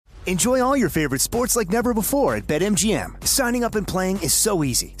Enjoy all your favorite sports like never before at BetMGM. Signing up and playing is so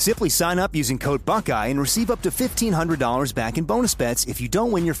easy. Simply sign up using code Buckeye and receive up to $1,500 back in bonus bets if you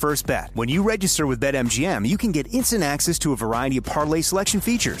don't win your first bet. When you register with BetMGM, you can get instant access to a variety of parlay selection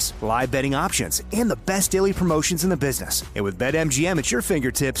features, live betting options, and the best daily promotions in the business. And with BetMGM at your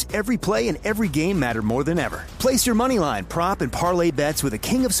fingertips, every play and every game matter more than ever. Place your moneyline, prop, and parlay bets with the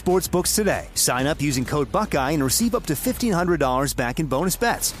king of sportsbooks today. Sign up using code Buckeye and receive up to $1,500 back in bonus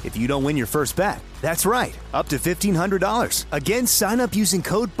bets if you don't win your first bet. That's right, up to $1,500. Again, sign up using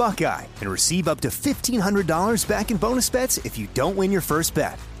code Buckeye and receive up to $1,500 back in bonus bets if you don't win your first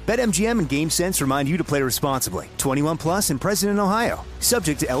bet. BetMGM and GameSense remind you to play responsibly. 21 plus and present in Ohio.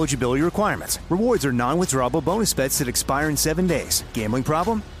 Subject to eligibility requirements. Rewards are non-withdrawable bonus bets that expire in 7 days. Gambling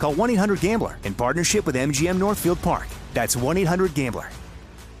problem? Call 1-800-GAMBLER in partnership with MGM Northfield Park. That's 1-800-GAMBLER.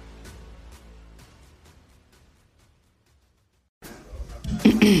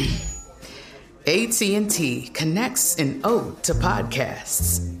 AT&T connects an ode to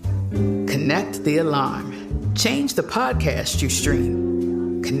podcasts. Connect the alarm. Change the podcast you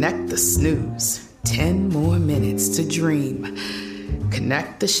stream. Connect the snooze. 10 more minutes to dream.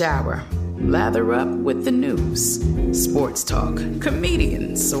 Connect the shower. Lather up with the news. Sports talk,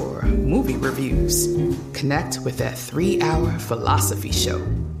 comedians, or movie reviews. Connect with that 3-hour philosophy show.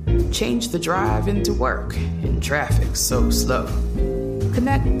 Change the drive into work in traffic so slow.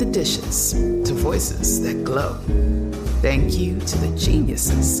 Connect the dishes to voices that glow. Thank you to the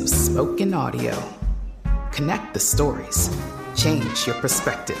geniuses of spoken audio. Connect the stories. Change your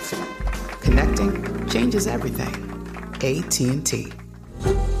perspective. Connecting changes everything. AT&T.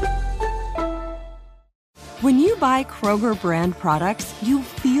 When you buy Kroger brand products, you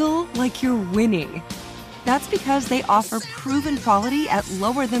feel like you're winning. That's because they offer proven quality at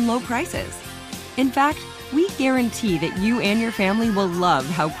lower than low prices. In fact, we guarantee that you and your family will love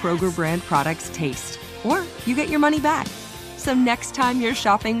how Kroger brand products taste, or you get your money back. So next time you're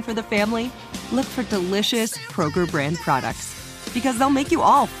shopping for the family, look for delicious Kroger brand products, because they'll make you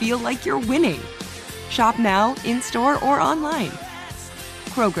all feel like you're winning. Shop now, in-store, or online.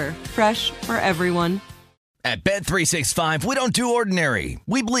 Kroger, fresh for everyone. At Bet365, we don't do ordinary.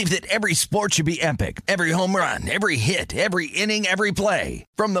 We believe that every sport should be epic. Every home run, every hit, every inning, every play.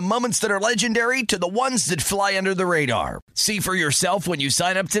 From the moments that are legendary to the ones that fly under the radar. See for yourself when you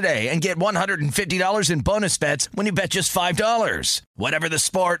sign up today and get $150 in bonus bets when you bet just $5. Whatever the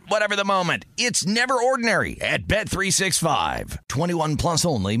sport, whatever the moment, it's never ordinary at Bet365. 21 plus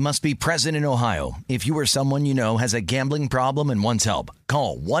only. Must be present in Ohio. If you or someone you know has a gambling problem and wants help,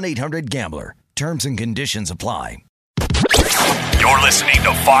 call 1-800-GAMBLER. Terms and conditions apply. You're listening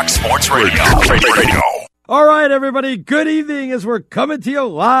to Fox Sports Radio. All right, everybody. Good evening as we're coming to you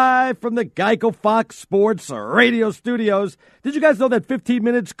live from the Geico Fox Sports Radio studios. Did you guys know that 15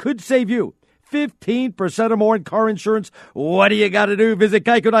 minutes could save you 15% or more in car insurance? What do you got to do? Visit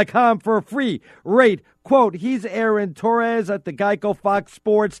geico.com for a free rate quote. He's Aaron Torres at the Geico Fox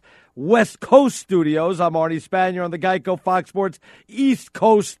Sports West Coast studios. I'm Arnie Spanier on the Geico Fox Sports East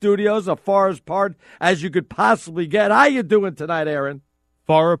Coast studios, as far apart as you could possibly get. How you doing tonight, Aaron?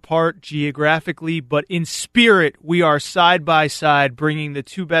 Far apart geographically, but in spirit, we are side by side, bringing the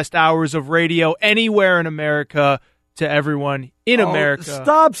 2 best hours of radio anywhere in America to everyone in America.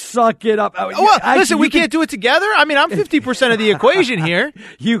 Stop sucking up. Listen, we can't do it together. I mean, I'm 50% of the equation here.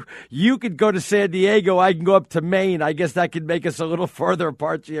 You could go to San Diego. I can go up to Maine. I guess that could make us a little further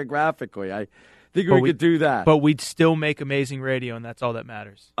apart geographically. I think we could do that. But we'd still make amazing radio, and that's all that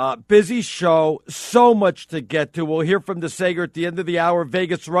matters. Busy show, so much to get to. We'll hear from DeSager at the end of the hour.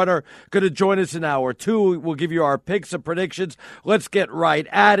 Vegas Runner going to join us in hour 2. We'll give you our picks and predictions. Let's get right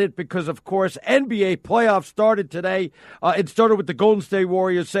at it because, of course, NBA playoffs started today. It started with the Golden State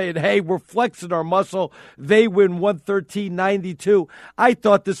Warriors saying, hey, we're flexing our muscle. They win 113-92. I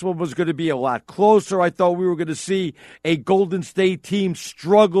thought this one was going to be a lot closer. I thought we were going to see a Golden State team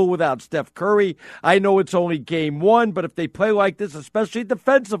struggle without Steph Curry. I know it's only game 1, but if they play like this, especially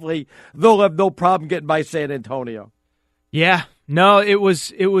defensively, they'll have no problem getting by San Antonio. Yeah, no, it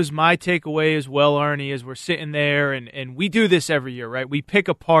was my takeaway as well, Arnie, as we're sitting there, and we do this every year, right? We pick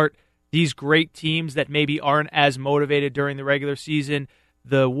apart these great teams that maybe aren't as motivated during the regular season.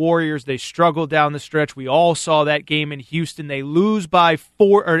 The Warriors, they struggled down the stretch. We all saw that game in Houston. They lose by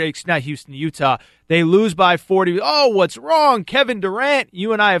 4, or it's not Houston, Utah. They lose by 40. Oh, what's wrong? Kevin Durant,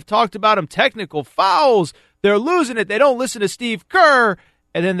 you and I have talked about him, technical fouls. They're losing it. They don't listen to Steve Kerr.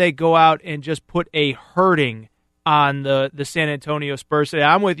 And then they go out and just put a hurting on the San Antonio Spurs.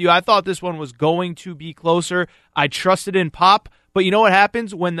 I'm with you. I thought this one was going to be closer. I trusted in Pop, But you know what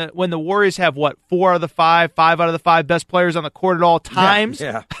happens when the Warriors have, 4 out of the 5 out of the 5 best players on the court at all times?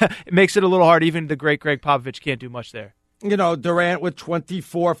 Yeah. It makes it a little hard. Even the great Greg Popovich can't do much there. Durant with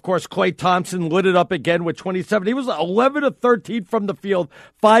 24. Of course, Klay Thompson lit it up again with 27. He was 11 of 13 from the field,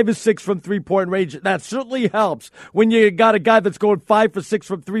 5 of 6 from three-point range. That certainly helps when you got a guy that's going 5 for 6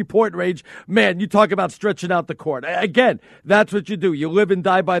 from three-point range. Man, you talk about stretching out the court. Again, that's what you do. You live and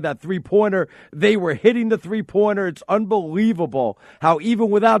die by that three-pointer. They were hitting the three-pointer. It's unbelievable how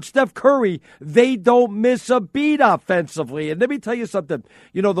even without Steph Curry, they don't miss a beat offensively. And let me tell you something.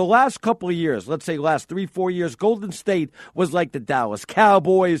 The last couple of years, let's say last 3-4 years, Golden State was like the Dallas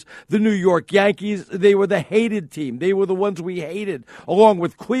Cowboys, the New York Yankees. They were the hated team. They were the ones we hated, along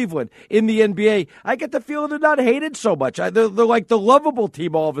with Cleveland. In the NBA, I get the feeling they're not hated so much. They're like the lovable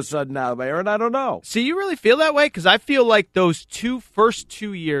team all of a sudden now, Aaron. I don't know. See, you really feel that way? Because I feel like those first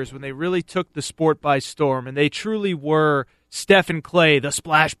 2 years when they really took the sport by storm and they truly were Steph and Klay, the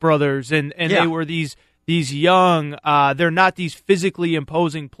Splash Brothers, and they were these young, they're not these physically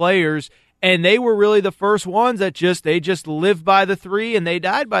imposing players. And they were really the first ones that they just lived by the three and they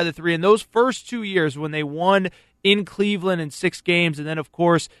died by the three. And those first 2 years when they won in Cleveland in 6 games, and then, of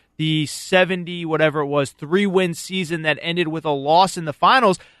course, the 3-win season that ended with a loss in the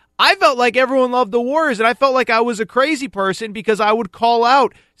finals, I felt like everyone loved the Warriors, and I felt like I was a crazy person because I would call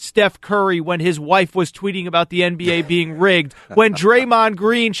out Steph Curry when his wife was tweeting about the NBA being rigged, when Draymond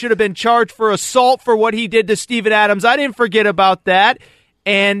Green should have been charged for assault for what he did to Steven Adams. I didn't forget about that.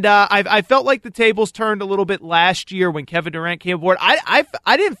 And I felt like the tables turned a little bit last year when Kevin Durant came aboard. I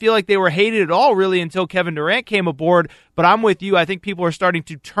didn't feel like they were hated at all, really, until Kevin Durant came aboard. But I'm with you. I think people are starting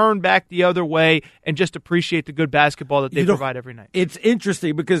to turn back the other way and just appreciate the good basketball that they provide every night. It's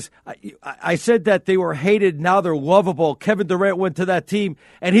interesting because I said that they were hated. Now they're lovable. Kevin Durant went to that team,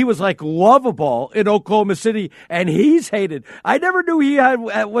 and he was like lovable in Oklahoma City, and he's hated. I never knew he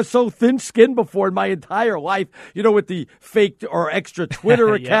was so thin-skinned before in my entire life, with the fake or extra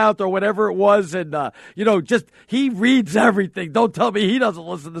Twitter account or whatever it was. And, just he reads everything. Don't tell me he doesn't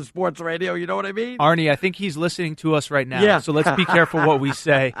listen to sports radio. You know what I mean? Arnie, I think he's listening to us right now. Yeah. So let's be careful what we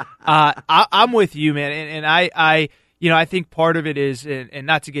say. I'm with you, man. And I think part of it is, and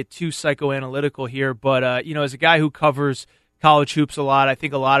not to get too psychoanalytical here, but, as a guy who covers college hoops a lot, I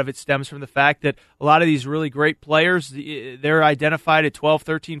think a lot of it stems from the fact that a lot of these really great players, they're identified at 12,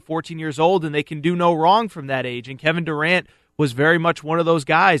 13, 14 years old, and they can do no wrong from that age. And Kevin Durant was very much one of those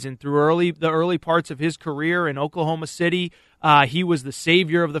guys. And through the early parts of his career in Oklahoma City, he was the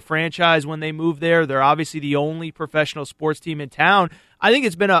savior of the franchise when they moved there. They're obviously the only professional sports team in town. I think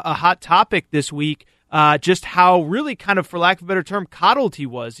it's been a hot topic this week, just how really kind of, for lack of a better term, coddled he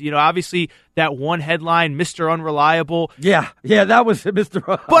was. Obviously that one headline, Mr. Unreliable. Yeah, that was Mr.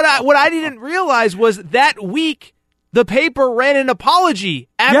 But what I didn't realize was that week, the paper ran an apology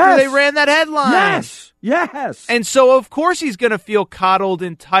after they ran that headline. Yes. And so, of course, he's going to feel coddled,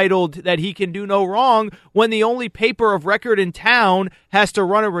 entitled, that he can do no wrong when the only paper of record in town has to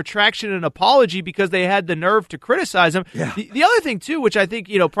run a retraction and apology because they had the nerve to criticize him. Yeah. The other thing, too, which I think,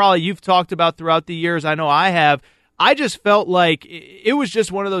 probably you've talked about throughout the years, I know I have, I just felt like it was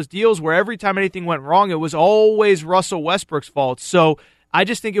just one of those deals where every time anything went wrong, it was always Russell Westbrook's fault. So I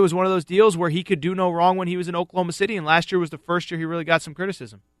just think it was one of those deals where he could do no wrong when he was in Oklahoma City, and last year was the first year he really got some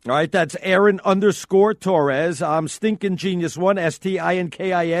criticism. All right, that's Aaron_Torres. I'm Stinkin' Genius 1,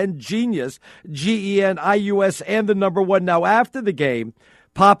 STINKIN, Genius, GENIUS, and the number 1. Now, after the game,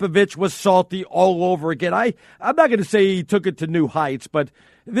 Popovich was salty all over again. I'm not going to say he took it to new heights, but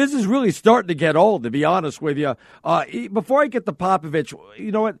this is really starting to get old, to be honest with you. Before I get to Popovich,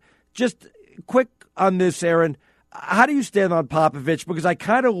 you know what? Just quick on this, Aaron. How do you stand on Popovich? Because I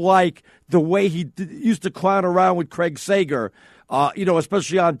kind of like the way he used to clown around with Craig Sager,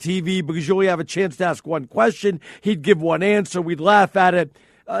 especially on TV, because you only have a chance to ask one question. He'd give one answer. We'd laugh at it.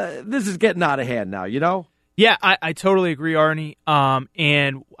 This is getting out of hand now, Yeah, I totally agree, Arnie.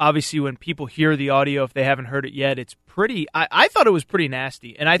 And obviously when people hear the audio, if they haven't heard it yet, it's pretty – I thought it was pretty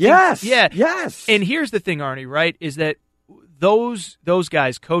nasty. And I think, Yes. And here's the thing, Arnie, right, is that those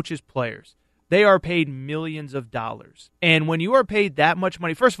guys, coaches, players, they are paid millions of dollars. And when you are paid that much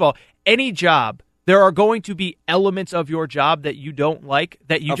money, first of all, any job, there are going to be elements of your job that you don't like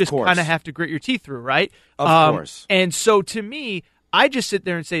that you just kind of have to grit your teeth through, right? Of course. And so to me, I just sit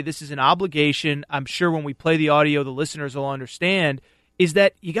there and say this is an obligation. I'm sure when we play the audio, the listeners will understand, is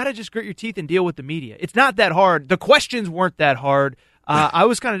that you got to just grit your teeth and deal with the media. It's not that hard. The questions weren't that hard. I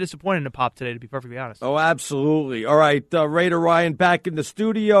was kind of disappointed in Pop today, to be perfectly honest. Oh, absolutely. All right, Raider Ryan back in the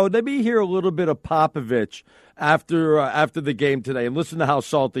studio. Let me hear a little bit of Popovich after the game today, and listen to how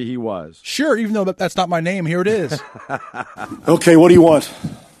salty he was. Sure, even though that's not my name, here it is. Okay, what do you want?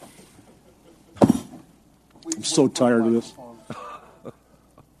 I'm so tired of this.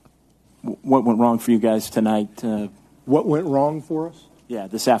 What went wrong for you guys tonight? What went wrong for us? Yeah,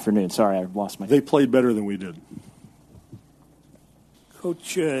 this afternoon. Sorry, I lost my... They played better than we did.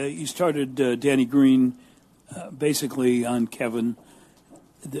 Coach, you started Danny Green basically on Kevin.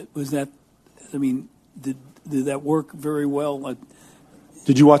 Did that work very well?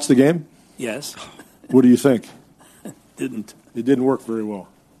 Did you watch the game? Yes. What do you think? Didn't. It didn't work very well.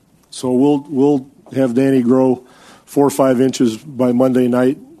 So we'll have Danny grow 4 or 5 inches by Monday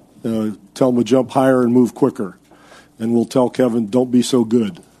night. Tell him to jump higher and move quicker. And we'll tell Kevin, don't be so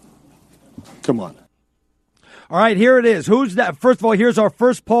good. Come on. All right, here it is. Who's that? First of all, here's our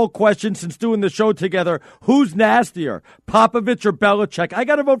first poll question since doing the show together. Who's nastier, Popovich or Belichick? I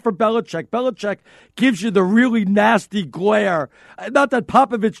got to vote for Belichick. Belichick gives you the really nasty glare. Not that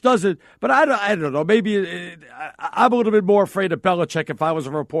Popovich doesn't, but I don't know. Maybe I'm a little bit more afraid of Belichick if I was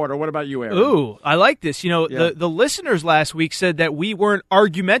a reporter. What about you, Aaron? Ooh, I like this. The listeners last week said that we weren't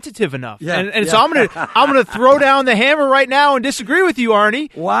argumentative enough, so I'm gonna throw down the hammer right now and disagree with you,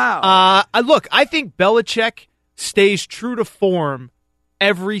 Arnie. Wow. Look, I think Belichick stays true to form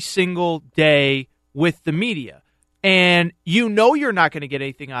every single day with the media. And you're not going to get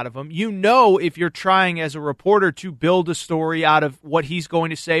anything out of him. If you're trying as a reporter to build a story out of what he's going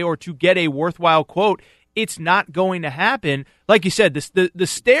to say or to get a worthwhile quote, it's not going to happen. Like you said, the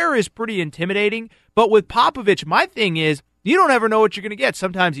stare is pretty intimidating. But with Popovich, my thing is, you don't ever know what you're going to get.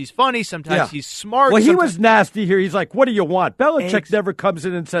 Sometimes he's funny. Sometimes he's smart. Well, he was nasty here. He's like, what do you want? Belichick never comes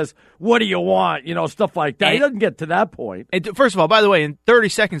in and says, what do you want? Stuff like that. He doesn't get to that point. And first of all, by the way, in 30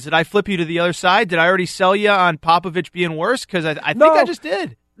 seconds, did I flip you to the other side? Did I already sell you on Popovich being worse? Because I think I just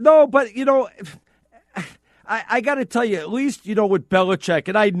did. No, but, I got to tell you, at least, with Belichick,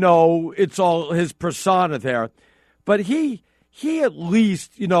 and I know it's all his persona there, but he at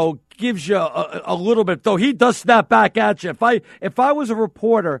least, gives you a little bit, though he does snap back at you. If I was a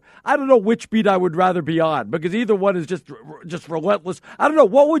reporter, I don't know which beat I would rather be on, because either one is just relentless. I don't know.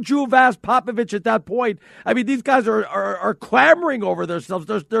 What would you have asked Popovich at that point? I mean, these guys are clamoring over themselves.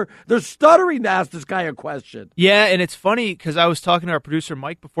 They're stuttering to ask this guy a question. Yeah, and it's funny because I was talking to our producer,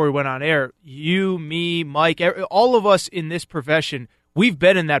 Mike, before we went on air. You, me, Mike, all of us in this profession, we've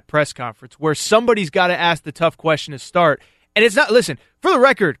been in that press conference where somebody's got to ask the tough question to start. And it's not, listen, for the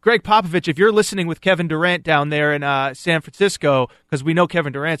record, Greg Popovich, if you're listening with Kevin Durant down there in San Francisco, because we know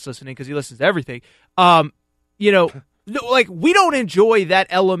Kevin Durant's listening because he listens to everything, we don't enjoy that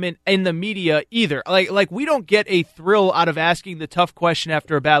element in the media either. Like we don't get a thrill out of asking the tough question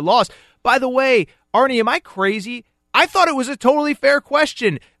after a bad loss. By the way, Arnie, am I crazy? I thought it was a totally fair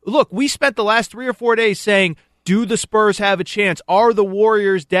question. Look, we spent the last 3 or 4 days saying, do the Spurs have a chance? Are the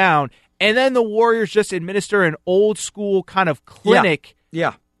Warriors down? And then the Warriors just administer an old-school kind of clinic.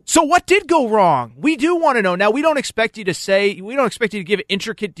 Yeah. So what did go wrong? We do want to know. Now, we don't expect you to give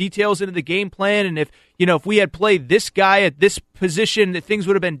intricate details into the game plan, and if we had played this guy at this position, that things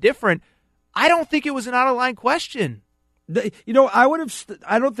would have been different. I don't think it was an out-of-line question. I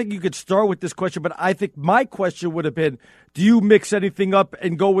don't think you could start with this question, but I think my question would have been, do you mix anything up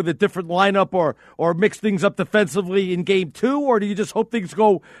and go with a different lineup or mix things up defensively in game 2, or do you just hope things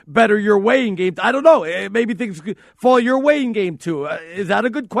go better your way in game? I don't know. Maybe things fall your way in game 2. Is that a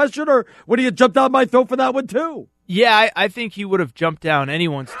good question, or would you jump down my throat for that one too? Yeah, I think he would have jumped down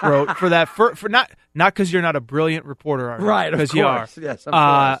anyone's throat for that. For not because you're not a brilliant reporter, Arnie, right? Because you are. Yes, of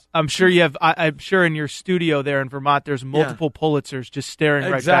course. I'm sure you have. I'm sure in your studio there in Vermont, there's multiple Pulitzers just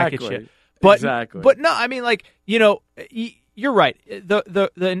staring right back at you. But no, I mean, you're right. The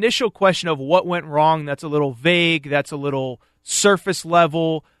initial question of what went wrong, that's a little vague. That's a little surface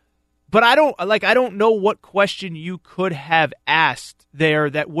level. But I don't know what question you could have asked there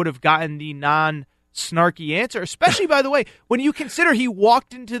that would have gotten the snarky answer, especially, by the way, when you consider he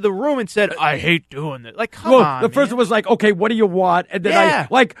walked into the room and said, I hate doing this. Like, come on. The first one was like, okay, what do you want? And then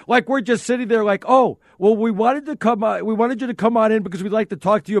like we're just sitting there like, oh, well, we wanted you to come on in because we'd like to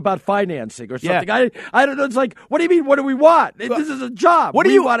talk to you about financing or something. Yeah. I don't know. It's like, what do you mean, what do we want? This is a job.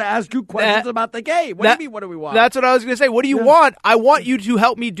 We want to ask you questions about the game. What do you mean, what do we want? That's what I was going to say. What do you want? I want you to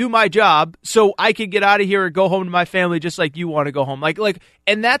help me do my job so I can get out of here and go home to my family just like you want to go home.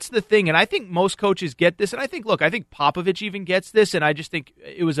 And that's the thing. And I think most coaches get this. And I think Popovich even gets this. And I just think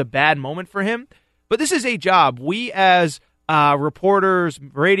it was a bad moment for him. But this is a job. We as reporters,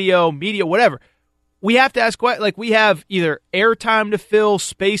 radio, media, whatever, we have to ask, like, we have either airtime to fill,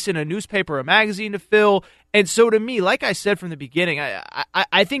 space in a newspaper or magazine to fill. And so to me, like I said from the beginning,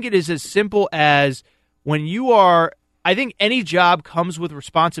 I think it is as simple as when you are, I think any job comes with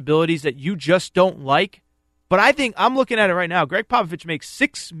responsibilities that you just don't like. But I think I'm looking at it right now. Greg Popovich makes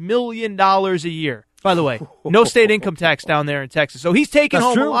 $6 million a year. By the way, no state income tax down there in Texas. So he's taking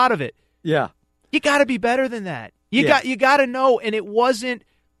home a lot of it. Yeah. You got to be better than that. You got to know, and it wasn't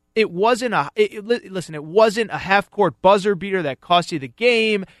a half-court buzzer beater that cost you the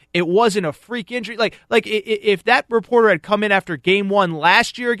game. It wasn't a freak injury. Like if that reporter had come in after game 1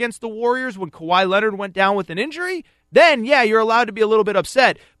 last year against the Warriors when Kawhi Leonard went down with an injury, then, yeah, you're allowed to be a little bit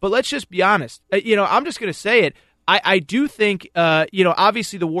upset. But let's just be honest. I'm just going to say it. I do think,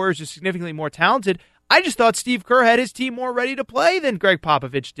 obviously the Warriors are significantly more talented. I just thought Steve Kerr had his team more ready to play than Greg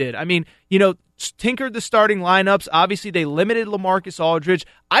Popovich did. I mean, tinkered the starting lineups. Obviously, they limited LaMarcus Aldridge.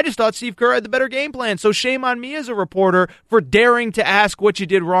 I just thought Steve Kerr had the better game plan. So shame on me as a reporter for daring to ask what you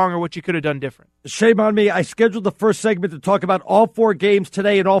did wrong or what you could have done different. Shame on me. I scheduled the first segment to talk about all 4 games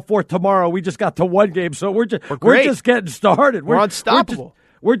today and all 4 tomorrow. We just got to 1 game, so we're just getting started. We're unstoppable.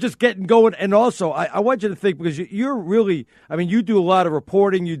 We're just getting going. And also, I want you to think, because you're really, you do a lot of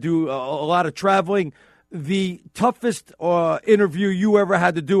reporting, you do a lot of traveling. The toughest interview you ever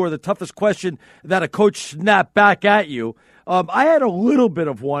had to do, or the toughest question that a coach snapped back at you, I had a little bit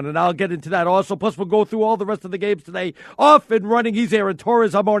of one, and I'll get into that also. Plus, we'll go through all the rest of the games today. Off and running. He's Aaron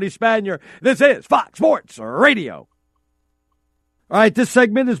Torres. I'm Arnie Spanier. This is Fox Sports Radio. All right, this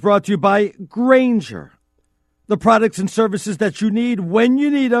segment is brought to you by Grainger. The products and services that you need when you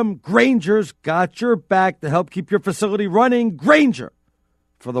need them. Grainger's got your back to help keep your facility running. Grainger,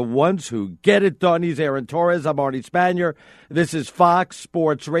 for the ones who get it done. He's Aaron Torres. I'm Arnie Spanier. This is Fox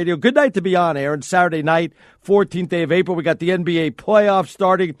Sports Radio. Good night to be on, Aaron. Saturday night, 14th day of April. We got the NBA playoffs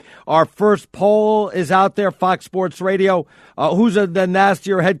starting. Our first poll is out there, Fox Sports Radio. Who's the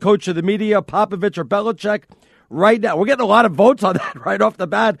nastier head coach of the media, Popovich or Belichick? Right now, we're getting a lot of votes on that right off the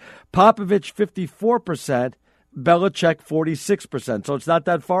bat. Popovich, 54%. Belichick 46%, so it's not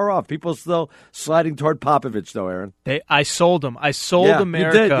that far off. People still sliding toward Popovich, though, Aaron. I sold them. I sold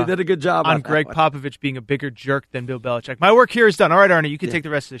America. You did a good job on Greg Popovich being a bigger jerk than Bill Belichick. My work here is done. All right, Arnie, you can take the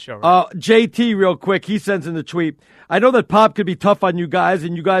rest of the show. Right? JT, real quick, he sends in the tweet. I know that Pop could be tough on you guys,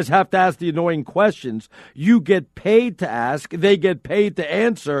 and you guys have to ask the annoying questions. You get paid to ask, they get paid to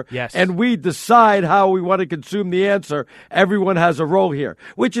answer, yes, and we decide how we want to consume the answer. Everyone has a role here,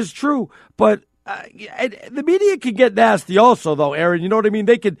 which is true, but the media can get nasty also, though, Aaron. You know what I mean?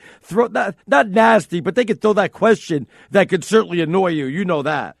 They could throw, not nasty, but they could throw that question that could certainly annoy you. You know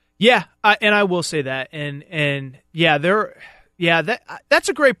that. Yeah, and I will say that. And that's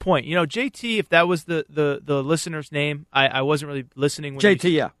a great point. JT, if that was the listener's name, I wasn't really listening. When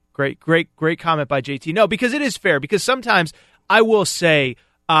JT, yeah. Great comment by JT. No, because it is fair. Because sometimes I will say,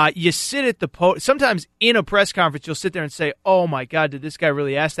 you sit at the sometimes in a press conference, you'll sit there and say, oh, my God, did this guy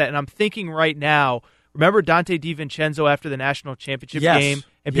really ask that? And I'm thinking right now, remember Dante DiVincenzo after the national championship game?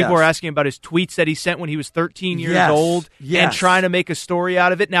 And people were asking about his tweets that he sent when he was 13 years old and trying to make a story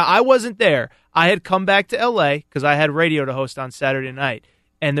out of it. Now, I wasn't there. I had come back to L.A. because I had radio to host on Saturday night.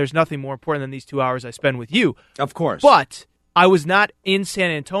 And there's nothing more important than these 2 hours I spend with you. Of course. But I was not in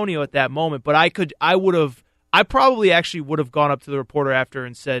San Antonio at that moment. But I probably actually would have gone up to the reporter after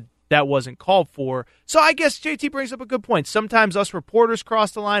and said that wasn't called for. So I guess JT brings up a good point. Sometimes us reporters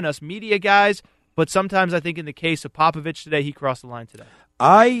cross the line, us media guys, but sometimes I think in the case of Popovich today, he crossed the line today.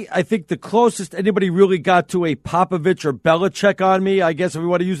 I think the closest anybody really got to a Popovich or Belichick on me, I guess if we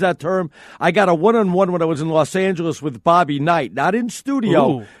want to use that term, I got a one-on-one when I was in Los Angeles with Bobby Knight. Not in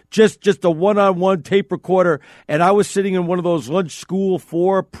studio, just a one-on-one tape recorder, and I was sitting in one of those lunch school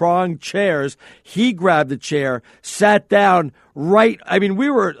 4-pronged chairs. He grabbed a chair, sat down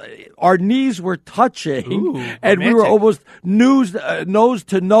our knees were touching, and we were almost nose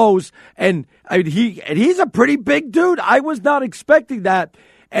to nose, and he's a pretty big dude. I was not expecting that.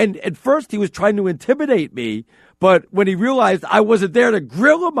 And at first he was trying to intimidate me, but when he realized I wasn't there to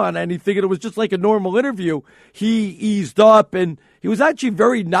grill him on anything and it was just like a normal interview, he eased up, and he was actually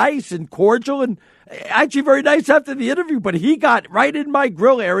very nice and cordial and actually very nice after the interview, but he got right in my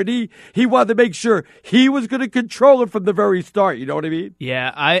grill, Aaron. He wanted to make sure he was going to control it from the very start. You know what I mean?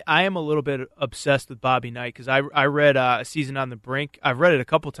 Yeah, I am a little bit obsessed with Bobby Knight because I read A Season on the Brink. I've read it a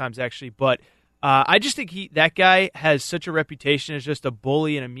couple times actually, but I just think that guy has such a reputation as just a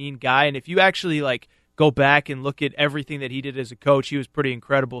bully and a mean guy. And if you actually go back and look at everything that he did as a coach, he was pretty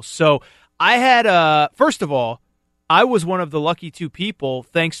incredible. So I had, first of all, I was one of the lucky 2 people,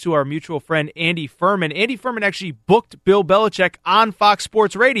 thanks to our mutual friend Andy Furman. Andy Furman actually booked Bill Belichick on Fox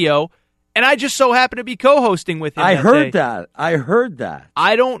Sports Radio, And I just so happen to be co-hosting with him. I heard that.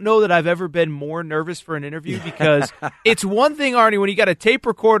 I don't know that I've ever been more nervous for an interview because it's one thing, Arnie, when you got a tape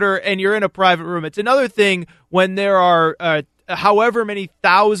recorder and you're in a private room. It's another thing when there are however many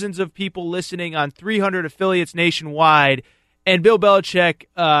thousands of people listening on 300 affiliates nationwide, and Bill Belichick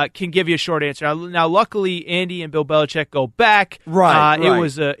can give you a short answer. Now, luckily, Andy and Bill Belichick go back. Right.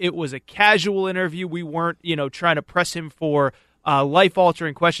 It was a casual interview. We weren't, trying to press him for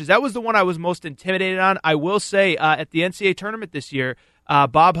life-altering questions. That was the one I was most intimidated on. I will say, at the NCAA tournament this year,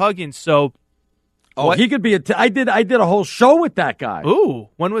 Bob Huggins. So, he could be. I did a whole show with that guy. Ooh,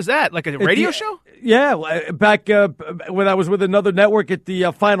 when was that? Like a radio show? Yeah, back when I was with another network at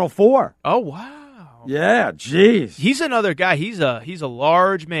the Final Four. Oh wow. Yeah, jeez. He's another guy. He's a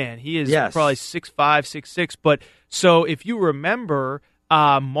large man. He is probably 6'5", 6'6". But so if you remember,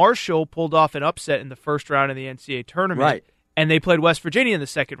 Marshall pulled off an upset in the first round of the NCAA tournament. Right. And they played West Virginia in the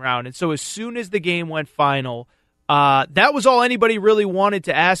second round. And so as soon as the game went final, that was all anybody really wanted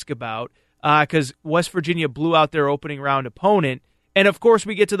to ask about because West Virginia blew out their opening round opponent. And, of course,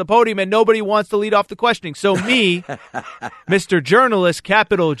 we get to the podium, and nobody wants to lead off the questioning. So me, Mr. Journalist,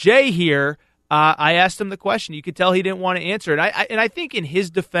 capital J here, I asked him the question. You could tell he didn't want to answer it. And I think in his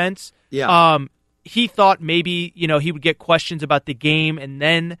defense, he thought maybe he would get questions about the game and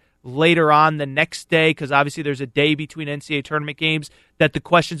then later on the next day, because obviously there's a day between NCAA tournament games, that the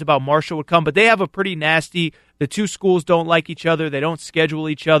questions about Marshall would come. But they have a pretty nasty, the two schools don't like each other, they don't schedule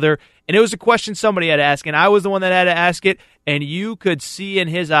each other. And it was a question somebody had to ask, and I was the one that had to ask it, and you could see in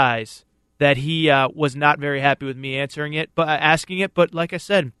his eyes that he was not very happy with me asking it. But like I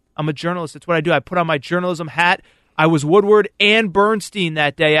said, I'm a journalist. That's what I do. I put on my journalism hat. I was Woodward and Bernstein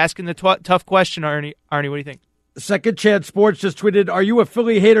that day asking the tough question, Arnie. Arnie, what do you think? Second Chance Sports just tweeted, "Are you a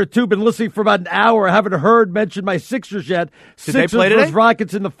Philly hater too? Been listening for about an hour. I haven't heard mention my Sixers yet. Did they play today? Sixers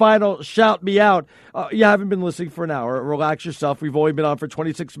Rockets in the final. Shout me out." Yeah, I haven't been listening for an hour. Relax yourself. We've only been on for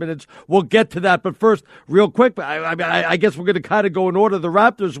 26 minutes. We'll get to that. But first, real quick, I guess we're going to kind of go in order. The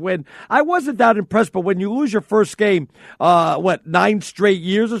Raptors win. I wasn't that impressed, but when you lose your first game, 9 straight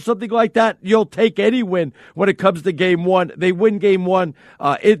years or something like that, you'll take any win when it comes to game one. They win game one.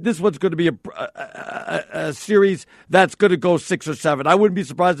 This one's going to be a series that's going to go 6 or 7. I wouldn't be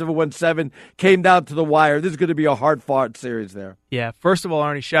surprised if it went 7, came down to the wire. This is going to be a hard-fought series there. Yeah, first of all,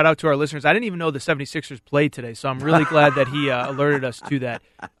 Arnie, shout out to our listeners. I didn't even know the 76ers played today, so I'm really glad that he alerted us to that.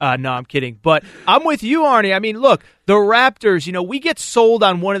 No, I'm kidding. But I'm with you, Arnie. I mean, look, the Raptors, we get sold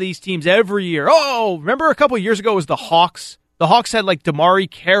on one of these teams every year. Oh, remember a couple of years ago it was the Hawks? The Hawks had like DeMarre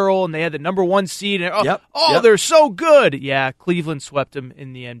Carroll, and they had the number 1 seed. And, they're so good. Yeah, Cleveland swept them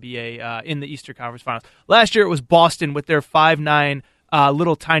in the NBA, in the Eastern Conference Finals. Last year it was Boston with their 5'9",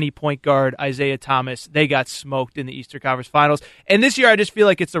 little tiny point guard, Isaiah Thomas. They got smoked in the Eastern Conference Finals. And this year I just feel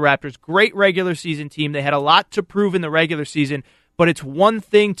like it's the Raptors. Great regular season team. They had a lot to prove in the regular season, but it's one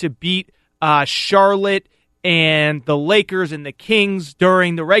thing to beat Charlotte and the Lakers and the Kings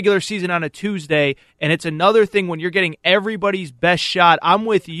during the regular season on a Tuesday, and it's another thing when you're getting everybody's best shot. I'm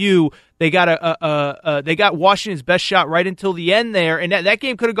with you. They got they got Washington's best shot right until the end there, and that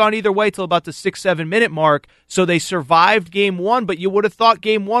game could have gone either way till about the 6-7 minute mark. So they survived game one, but you would have thought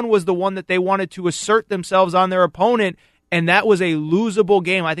game one was the one that they wanted to assert themselves on their opponent. And that was a losable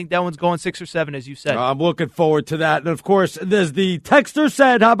game. I think that one's going 6 or 7, as you said. I'm looking forward to that. And, of course, as the texter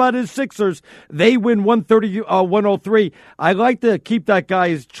said, how about his Sixers? They win 130-103. I like to keep that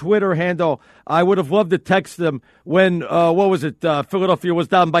guy's Twitter handle. I would have loved to text them when, Philadelphia was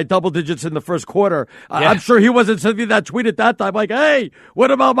down by double digits in the first quarter. I'm sure he wasn't sending that tweet at that time like, hey,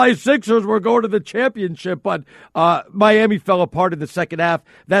 what about my Sixers? We're going to the championship. But Miami fell apart in the second half.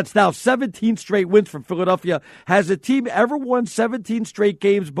 That's now 17 straight wins for Philadelphia. Has a team ever won 17 straight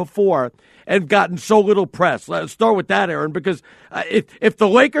games before and gotten so little press? Let's start with that, Aaron, because if the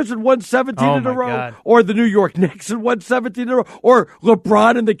Lakers had won 17 in a row, or the New York Knicks had won 17 in a row, or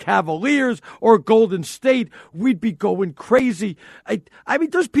LeBron and the Cavaliers, or Golden State, we'd be going crazy. I mean,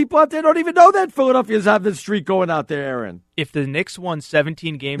 there's people out there that don't even know that Philadelphia's have this streak going out there, Aaron. If the Knicks won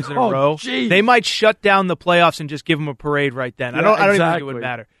 17 games in a row, they might shut down the playoffs and just give them a parade right then. I don't even think it would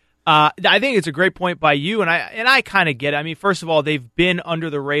matter. I think it's a great point by you, and I kind of get it. I mean, first of all, they've been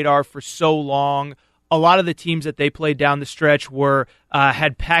under the radar for so long. A lot of the teams that they played down the stretch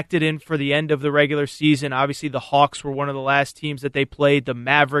had packed it in for the end of the regular season. Obviously, the Hawks were one of the last teams that they played, the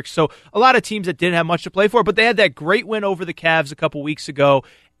Mavericks. So a lot of teams that didn't have much to play for, but they had that great win over the Cavs a couple weeks ago.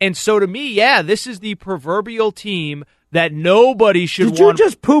 And so to me, this is the proverbial team that nobody should want. Did you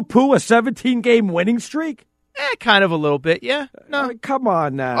just poo-poo a 17-game winning streak? Kind of a little bit, yeah. No, come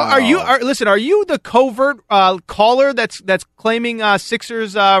on now. Are you the covert caller that's claiming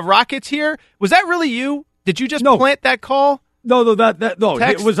Sixers Rockets here? Was that really you? Did you just plant that call? No,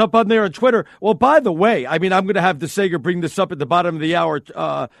 it was up on there on Twitter. Well, by the way, I mean, I'm going to have DeSager bring this up at the bottom of the hour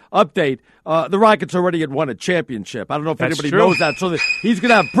update. The Rockets already had won a championship. I don't know if anybody knows that. So he's going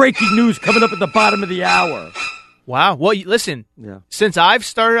to have breaking news coming up at the bottom of the hour. Wow. Well, listen, since I've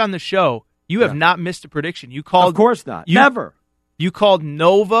started on the show, you have not missed a prediction. You called. Of course not. Never. You called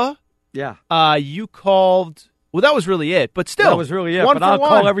Nova. Yeah. You called. Well, that was really it. But still. That was really it. But I'll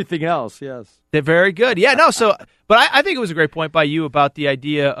call everything else, yes. They're very good. Yeah, no, but I think it was a great point by you about the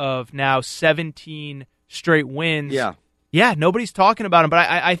idea of now 17 straight wins. Yeah. Yeah, nobody's talking about him. But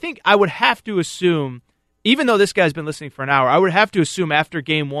I think I would have to assume, even though this guy's been listening for an hour, I would have to assume after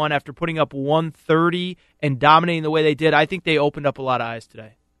game one, after putting up 130 and dominating the way they did, I think they opened up a lot of eyes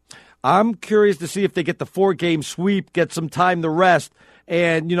today. I'm curious to see if they get the 4-game sweep, get some time to rest,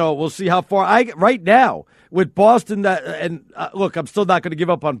 and, we'll see how far. Right now, with Boston, look, I'm still not going to give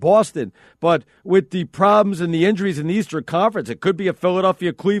up on Boston, but with the problems and the injuries in the Eastern Conference, it could be a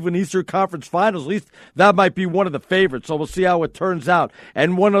Philadelphia-Cleveland Eastern Conference Finals. At least that might be one of the favorites, so we'll see how it turns out.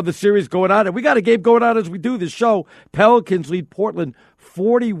 And one other series going on, and we got a game going on as we do this show. Pelicans lead Portland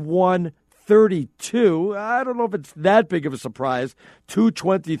 41-32. I don't know if it's that big of a surprise.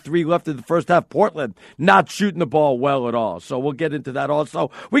 2:23 left in the first half. Portland not shooting the ball well at all. So we'll get into that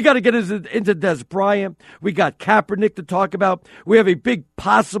also. We got to get into Des Bryant. We got Kaepernick to talk about. We have a big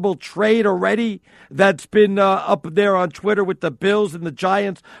possible trade already that's been up there on Twitter with the Bills and the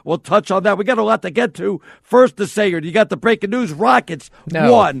Giants. We'll touch on that. We got a lot to get to. First, to say, you got the breaking news. Rockets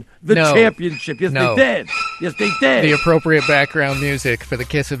won the championship. Yes, they did. Yes, they did. The appropriate background music for the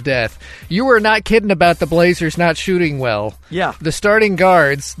kiss of death. You were not kidding about the Blazers not shooting well. Yeah. The starting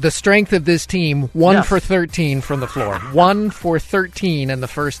guards, the strength of this team, 1 for 13 from the floor. 1 for 13 in the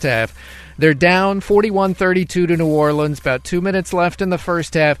first half. They're down 41-32 to New Orleans. About 2 minutes left in the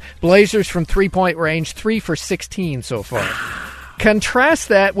first half. Blazers from three-point range, 3 for 16 so far. Contrast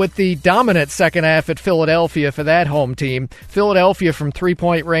that with the dominant second half at Philadelphia for that home team. Philadelphia from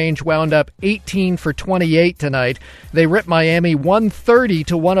three-point range wound up 18 for 28 tonight. They ripped Miami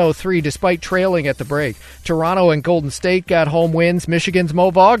 130-103 despite trailing at the break. Toronto and Golden State got home wins. Michigan's Mo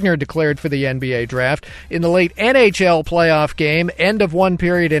Wagner declared for the NBA draft. In the late NHL playoff game, end of one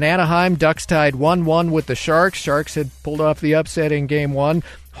period in Anaheim, Ducks tied 1-1 with the Sharks. Sharks had pulled off the upset in Game 1.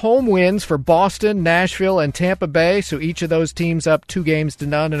 Home wins for Boston, Nashville, and Tampa Bay, so each of those teams up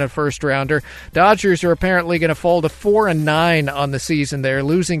 2-0 in a first-rounder. Dodgers are apparently going to fall to 4-9 on the season there,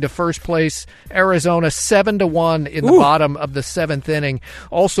 losing to first-place Arizona 7-1 in the bottom of the seventh inning.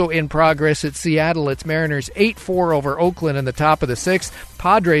 Also in progress at Seattle, it's Mariners 8-4 over Oakland in the top of the sixth.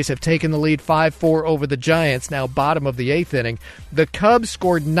 Padres have taken the lead 5-4 over the Giants, now bottom of the eighth inning. The Cubs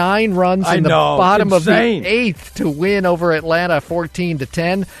scored 9 runs in the bottom of the eighth to win over Atlanta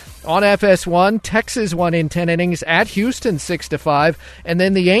 14-10. On FS1, Texas won in 10 innings at Houston 6-5, and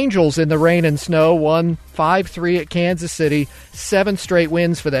then the Angels in the rain and snow won 5-3 at Kansas City. 7 straight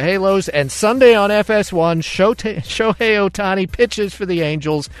wins for the Halos, and Sunday on FS1, Shohei Ohtani pitches for the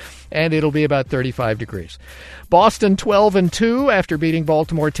Angels, and it'll be about 35 degrees. Boston 12-2 after beating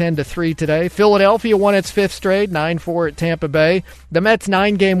Baltimore 10-3 today. Philadelphia won its 5th straight, 9-4 at Tampa Bay. The Mets'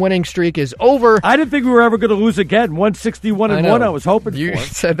 9-game winning streak is over. I didn't think we were ever going to lose again. 161-1 I was hoping you for. You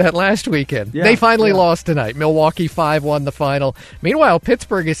said that last weekend. Yeah, they finally lost tonight. Milwaukee 5-1 the final. Meanwhile,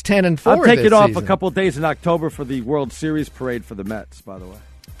 Pittsburgh is 10-4 I'm taking off season. A couple of days in October for the World Series parade for the Mets, by the way.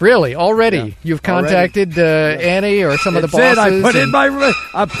 Really? Already? Yeah. You've contacted Annie or some of the bosses? I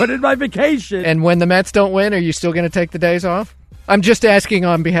put in my vacation. And when the Mets don't win, are you still going to take the days off? I'm just asking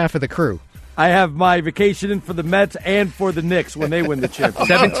on behalf of the crew. I have my vacation in for the Mets and for the Knicks when they win the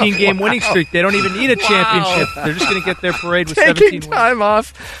championship. 17-game winning streak. They don't even need a championship. They're just going to get their parade with 17 wins. Taking time off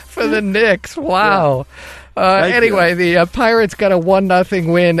for the Knicks. Wow. Anyway, the Pirates got a 1-0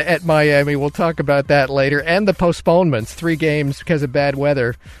 win at Miami. We'll talk about that later. And the postponements, 3 games because of bad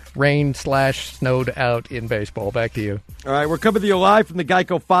weather. Rain/snowed out in baseball. Back to you. All right, we're coming to you live from the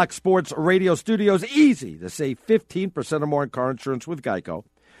Geico Fox Sports Radio studios. Easy to save 15% or more on car insurance with Geico.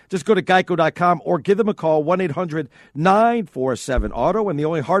 Just go to geico.com or give them a call, 1-800-947-AUTO. And the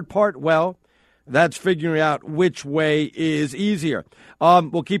only hard part, well, that's figuring out which way is easier.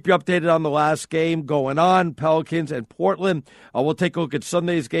 We'll keep you updated on the last game going on, Pelicans and Portland. We'll take a look at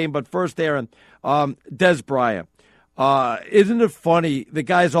Sunday's game. But first, Aaron, Des Bryant. Isn't it funny? The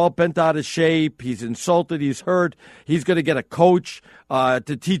guy's all bent out of shape. He's insulted. He's hurt. He's going to get a coach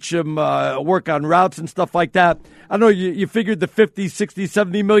to teach him work on routes and stuff like that. I know you figured the $50, $60,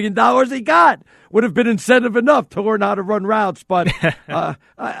 $70 million he got would have been incentive enough to learn how to run routes. But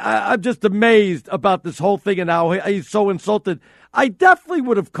I'm just amazed about this whole thing and how he's so insulted. I definitely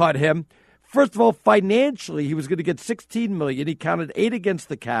would have cut him. First of all, financially, he was going to get $16 million. He counted 8 against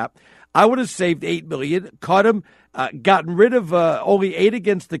the cap. I would have saved $8 million, cut him, gotten rid of only 8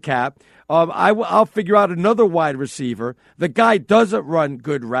 against the cap. I'll figure out another wide receiver. The guy doesn't run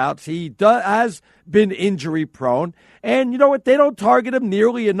good routes. He has been injury prone. And you know what? They don't target him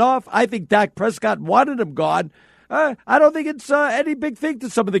nearly enough. I think Dak Prescott wanted him gone. I don't think it's any big thing to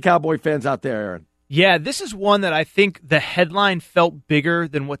some of the Cowboy fans out there, Aaron. Yeah, this is one that I think the headline felt bigger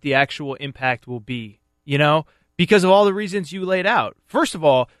than what the actual impact will be, because of all the reasons you laid out. First of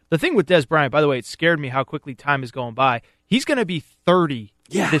all, the thing with Dez Bryant, by the way, it scared me how quickly time is going by. He's going to be 30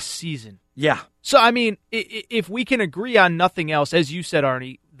 this season. Yeah. So, I mean, if we can agree on nothing else, as you said,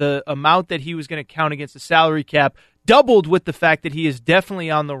 Arnie, the amount that he was going to count against the salary cap doubled with the fact that he is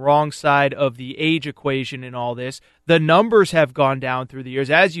definitely on the wrong side of the age equation in all this. The numbers have gone down through the years.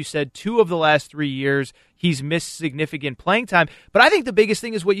 As you said, 2 of the last 3 years, he's missed significant playing time. But I think the biggest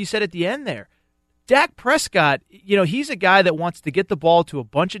thing is what you said at the end there. Dak Prescott, he's a guy that wants to get the ball to a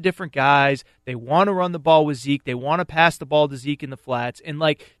bunch of different guys. They want to run the ball with Zeke. They want to pass the ball to Zeke in the flats. And,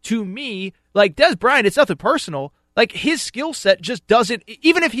 to me, Dez Bryant, it's nothing personal. His skill set just doesn't,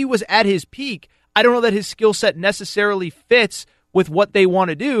 even if he was at his peak, I don't know that his skill set necessarily fits with what they want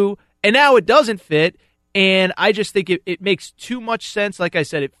to do. And now it doesn't fit. And I just think it makes too much sense. Like I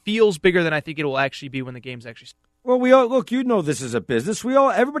said, it feels bigger than I think it will actually be when the game's actually started. Well, look, this is a business.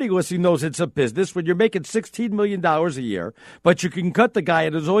 Everybody listening knows it's a business. When you're making $16 million a year, but you can cut the guy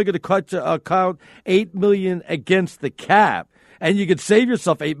and it's only going to count $8 million against the cap, and you could save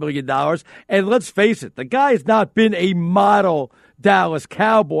yourself $8 million. And let's face it, the guy has not been a model Dallas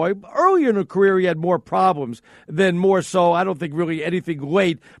Cowboy. Earlier in her career, he had more problems than more so. I don't think really anything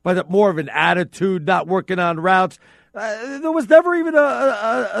late, but more of an attitude, not working on routes. There was never even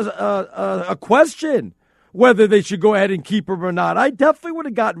a question whether they should go ahead and keep him or not. I definitely would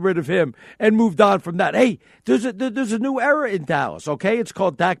have gotten rid of him and moved on from that. Hey, there's a new era in Dallas, okay? It's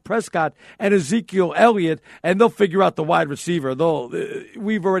called Dak Prescott and Ezekiel Elliott, and they'll figure out the wide receiver.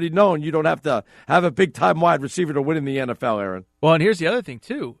 We've already known you don't have to have a big-time wide receiver to win in the NFL, Aaron. Well, and here's the other thing,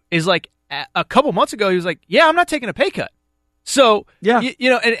 too, is a couple months ago, he was like, yeah, I'm not taking a pay cut. So, yeah.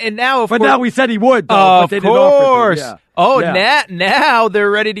 And now, but course, now we said he would, though. But they didn't offer to. Yeah. Oh, yeah. Now they're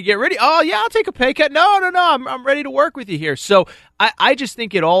ready to get ready. Oh, yeah, I'll take a pay cut. No, I'm ready to work with you here. So I just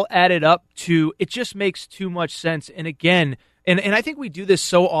think it all added up to, it just makes too much sense. And again, and I think we do this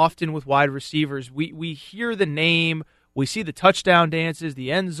so often with wide receivers. We hear the name, we see the touchdown dances,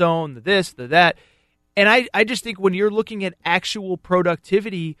 the end zone, the this, the that. And I just think when you're looking at actual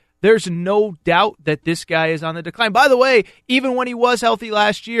productivity, there's no doubt that this guy is on the decline. By the way, even when he was healthy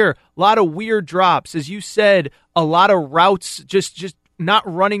last year, a lot of weird drops. As you said, a lot of routes, just not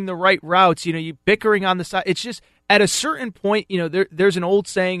running the right routes. You bickering on the side. It's just at a certain point, there's an old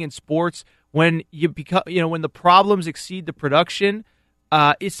saying in sports, when you become, when the problems exceed the production,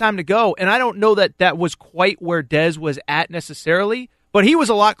 it's time to go. And I don't know that was quite where Dez was at necessarily, but he was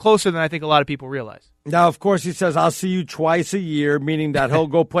a lot closer than I think a lot of people realize. Now, of course, he says, I'll see you twice a year, meaning that he'll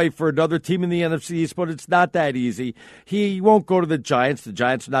go play for another team in the NFC East, but it's not that easy. He won't go to the Giants. The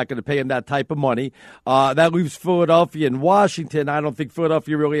Giants are not going to pay him that type of money. That leaves Philadelphia and Washington. I don't think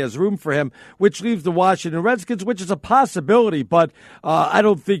Philadelphia really has room for him, which leaves the Washington Redskins, which is a possibility, but I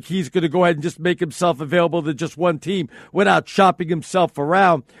don't think he's going to go ahead and just make himself available to just one team without shopping himself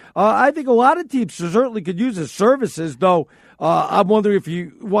around. I think a lot of teams certainly could use his services, though. I'm wondering if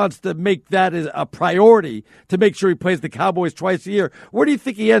he wants to make that as a priority to make sure he plays the Cowboys twice a year. Where do you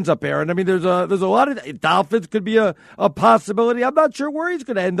think he ends up, Aaron? I mean, there's a lot of Dolphins could be a possibility. I'm not sure where he's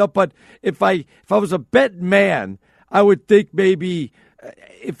going to end up, but if I was a bet man, I would think maybe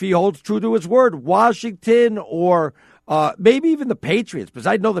if he holds true to his word, Washington or maybe even the Patriots, because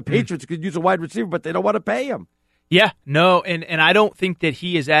I know the Patriots could use a wide receiver, but they don't want to pay him. Yeah, no, and I don't think that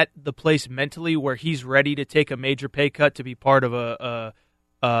he is at the place mentally where he's ready to take a major pay cut to be part of a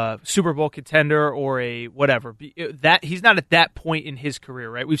Super Bowl contender or a whatever. That he's not at that point in his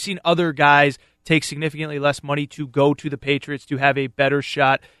career, right? We've seen other guys take significantly less money to go to the Patriots to have a better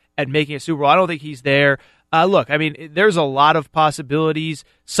shot at making a Super Bowl. I don't think he's there. Look, I mean, there's a lot of possibilities.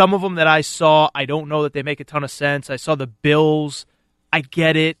 Some of them that I saw, I don't know that they make a ton of sense. I saw the Bills. I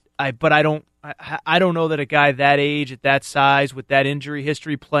get it, but I don't know that a guy that age, at that size, with that injury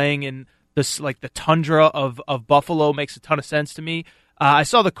history, playing in the tundra of Buffalo makes a ton of sense to me. I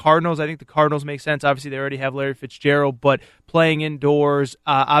saw the Cardinals. I think the Cardinals make sense. Obviously, they already have Larry Fitzgerald, but playing indoors,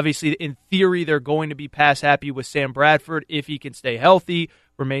 obviously, in theory, they're going to be pass happy with Sam Bradford if he can stay healthy.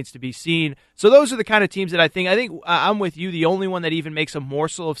 Remains to be seen. So those are the kind of teams that I think I'm with you. The only one that even makes a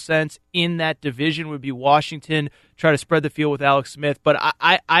morsel of sense in that division would be Washington. Try to spread the field with Alex Smith, but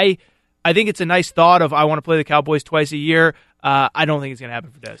I think it's a nice thought of I want to play the Cowboys twice a year. I don't think it's going to happen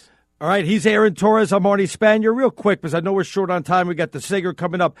for Des. All right, he's Aaron Torres. I'm Arnie Spanier. Real quick, because I know we're short on time. We got the Sager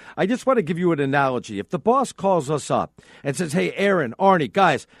coming up. I just want to give you an analogy. If the boss calls us up and says, hey, Aaron, Arnie,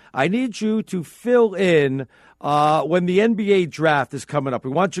 guys, I need you to fill in when the NBA draft is coming up.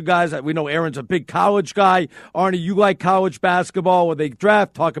 We want you guys, we know Aaron's a big college guy. Arnie, you like college basketball. When they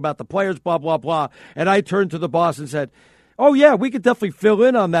draft, talk about the players, blah, blah, blah. And I turned to the boss and said, oh, yeah, we could definitely fill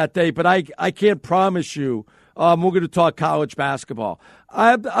in on that day, but I can't promise you we're going to talk college basketball.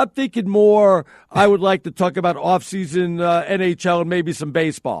 I'm thinking more I would like to talk about off-season NHL and maybe some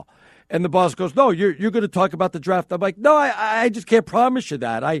baseball. And the boss goes, no, you're going to talk about the draft. I'm like, no, I just can't promise you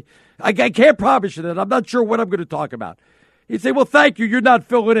that. I can't promise you that. I'm not sure what I'm going to talk about. He'd say, well, thank you. You're not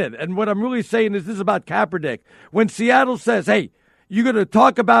filling in. And what I'm really saying is this is about Kaepernick. When Seattle says, hey, you're going to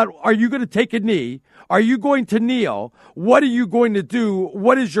talk about, are you going to take a knee? Are you going to kneel? What are you going to do?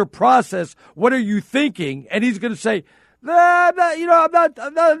 What is your process? What are you thinking? And he's going to say, I'm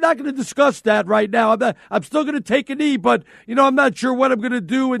not going to discuss that right now. I'm still going to take a knee, but, I'm not sure what I'm going to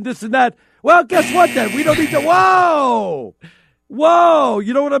do and this and that. Well, guess what then? We don't need to, whoa,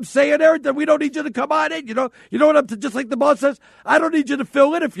 you know what I'm saying, Aaron? Then we don't need you to come on in. You know what I'm, just like the boss says, I don't need you to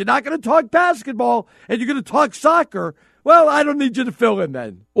fill in. If you're not going to talk basketball and you're going to talk soccer, well, I don't need you to fill in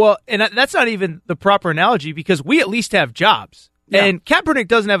then. Well, and that's not even the proper analogy because we at least have jobs. Yeah. And Kaepernick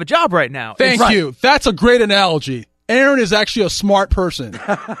doesn't have a job right now. Thank you. That's a great analogy. Aaron is actually a smart person.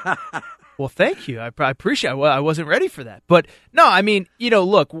 Well, thank you. I appreciate it. Well, I wasn't ready for that. But, no, I mean,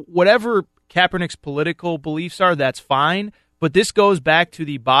 look, whatever Kaepernick's political beliefs are, that's fine. But this goes back to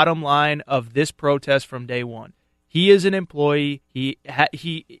the bottom line of this protest from day one. He is an employee. He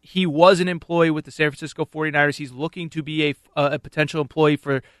was an employee with the San Francisco 49ers. He's looking to be a potential employee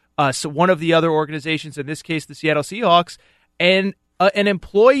for one of the other organizations, in this case the Seattle Seahawks. And an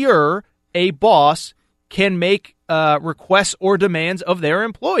employer, a boss, can make requests or demands of their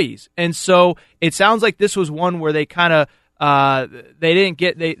employees. And so it sounds like this was one where they kind of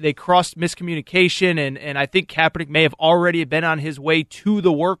they crossed miscommunication, and I think Kaepernick may have already been on his way to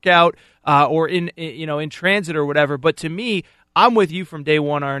the workout or in transit or whatever. But to me, I'm with you from day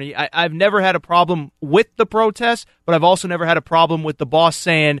one, Arnie. I've never had a problem with the protest, but I've also never had a problem with the boss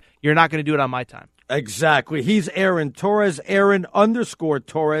saying you're not going to do it on my time. Exactly. He's Aaron Torres, Aaron_Torres,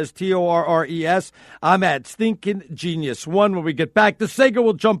 Torres. I'm at Stinkin' Genius 1. When we get back, the Sager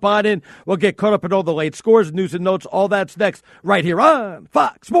will jump on in. We'll get caught up in all the late scores, news and notes. All that's next right here on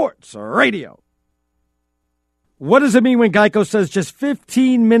Fox Sports Radio. What does it mean when Geico says just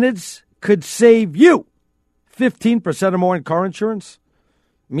 15 minutes could save you 15% or more in car insurance?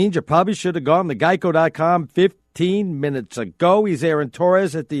 It means you probably should have gone to geico.com 15 minutes ago. He's Aaron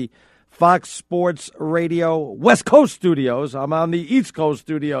Torres at the Fox Sports Radio West Coast studios. I'm on the East Coast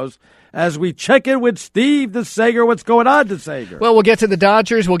studios as we check in with Steve DeSager. What's going on, DeSager? Well, we'll get to the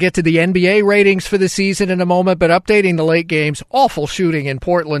Dodgers. We'll get to the NBA ratings for the season in a moment, but updating the late games, awful shooting in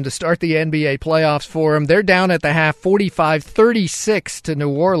Portland to start the NBA playoffs for them. They're down at the half, 45-36 to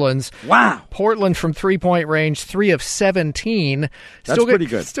New Orleans. Wow. Portland from three-point range, 3 of 17. That's pretty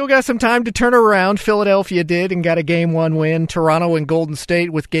good. Still got some time to turn around. Philadelphia did and got a Game 1 win. Toronto and Golden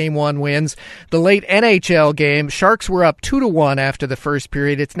State with Game 1 wins. The late NHL game, Sharks were up 2-1 after the first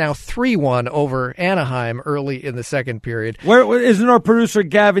period. It's now 3-1 over Anaheim early in the second period. Where isn't our producer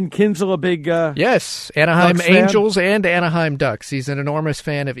Gavin Kinzel a big yes, Anaheim Ducks Angels fan? And Anaheim Ducks. He's an enormous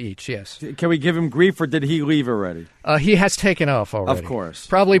fan of each, yes. Can we give him grief, or did he leave already? He has taken off already. Of course.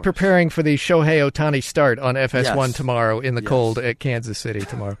 Probably preparing for the Shohei Ohtani start on FS1 Yes. tomorrow in the cold at Kansas City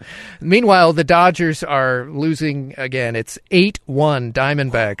tomorrow. Meanwhile, the Dodgers are losing again. It's 8-1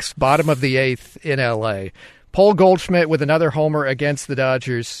 Diamondbacks, bottom of the 8th in L.A. Paul Goldschmidt with another homer against the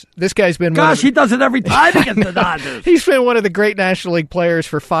Dodgers. This guy's been he does it every time against the Dodgers. He's been one of the great National League players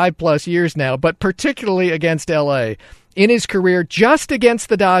for 5+ years now, but particularly against L.A. In his career, just against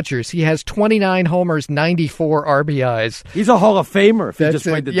the Dodgers, he has 29 homers, 94 RBIs. He's a Hall of Famer if he just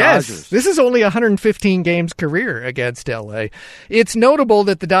played the Dodgers. This is only a 115 games career against L.A. It's notable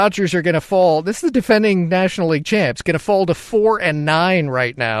that the Dodgers are going to fall. This is the defending National League champs, going to fall to 4-9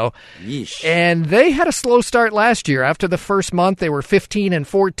 right now. Yeesh. And they had a slow start last year. After the first month, they were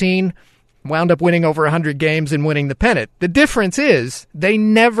 15-14. wound up winning over 100 games and winning the pennant. The difference is they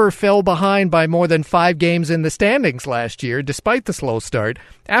never fell behind by more than 5 games in the standings last year, despite the slow start.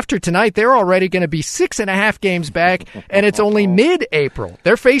 After tonight, they're already going to be 6.5 games back, and it's only mid-April.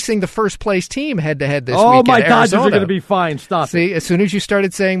 They're facing the first-place team head-to-head this weekend. Oh, my Dodgers Arizona. are going to be fine. Stop See, as soon as you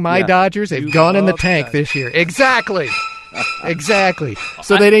started saying my Dodgers, they've gone in the tank this year. Exactly. Exactly.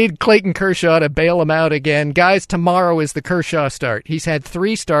 So they need Clayton Kershaw to bail him out again. Guys, tomorrow is the Kershaw start. He's had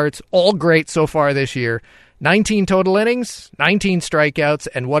 3 starts, all great so far this year. 19 total innings, 19 strikeouts,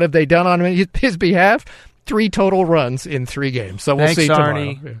 and what have they done on his behalf? 3 total runs in 3 games. So we'll see tomorrow.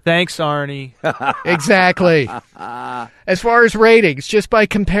 Arnie. Thanks, Arnie. Exactly. As far as ratings, just by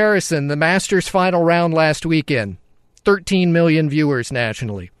comparison, the Masters final round last weekend, 13 million viewers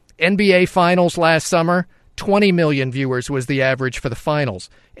nationally. NBA Finals last summer, 20 million viewers was the average for the finals.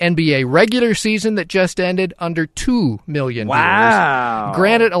 NBA regular season that just ended, under 2 million viewers.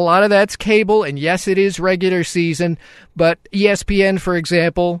 Granted, a lot of that's cable, and yes, it is regular season, but ESPN, for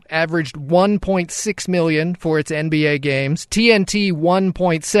example, averaged 1.6 million for its NBA games. TNT,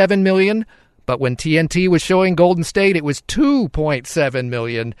 1.7 million, but when TNT was showing Golden State, it was 2.7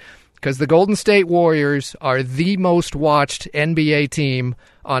 million, because the Golden State Warriors are the most watched NBA team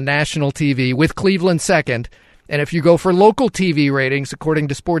on national TV, with Cleveland second. And if you go for local TV ratings, according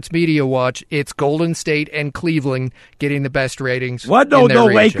to Sports Media Watch, it's Golden State and Cleveland getting the best ratings. What? No, in their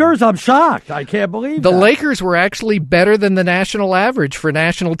region. Lakers? I'm shocked. I can't believe the that. Lakers were actually better than the national average for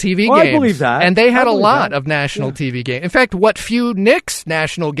national TV games. I believe that. And they had a lot of national TV games. In fact, what few Knicks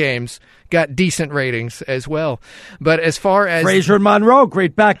national games got decent ratings as well. But as far as Frazier and Monroe,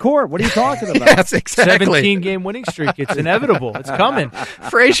 great backcourt. What are you talking about? Yes, exactly. 17-game winning streak. It's inevitable. It's coming.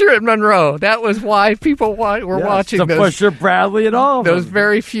 Frazier and Monroe. That was why people were watching those. Pusher, Bradley, and all of those them.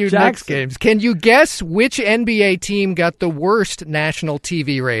 very few Jackson. Knicks games. Can you guess which NBA team got the worst national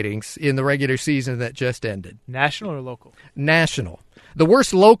TV ratings in the regular season that just ended? National or local? National. The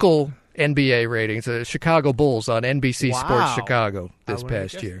worst local NBA ratings, the Chicago Bulls on NBC Sports Chicago this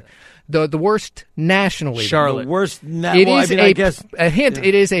past year. The worst nationally. Charlotte. The worst. I guess a hint. Yeah.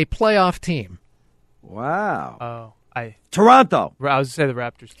 It is a playoff team. Wow. Oh, Toronto. I was going to say the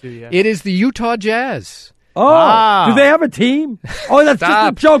Raptors too. Yeah. It is the Utah Jazz. Oh, wow. Do they have a team? Oh, that's just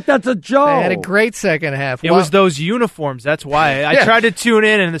a joke. That's a joke. They had a great second half. It was those uniforms. That's why. I tried to tune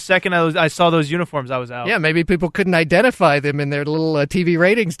in, and the second I saw those uniforms, I was out. Yeah, maybe people couldn't identify them in their little TV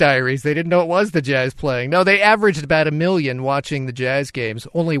ratings diaries. They didn't know it was the Jazz playing. No, they averaged about 1 million watching the Jazz games.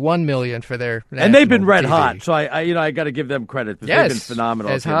 Only 1 million for their national And they've been red TV. hot, so I got to give them credit. Yes, they've been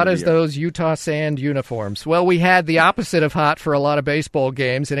phenomenal. As hot as those Utah Sand uniforms. Well, we had the opposite of hot for a lot of baseball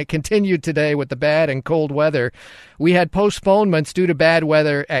games, and it continued today with the bad and cold weather. We had postponements due to bad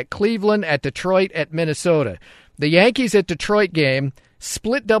weather at Cleveland, at Detroit, at Minnesota. The Yankees at Detroit game,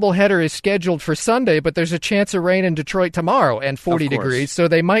 split doubleheader is scheduled for Sunday, but there's a chance of rain in Detroit tomorrow and 40 degrees, so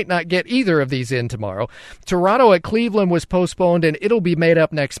they might not get either of these in tomorrow. Toronto at Cleveland was postponed, and it'll be made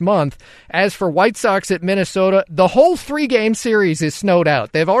up next month. As for White Sox at Minnesota, the whole 3-game series is snowed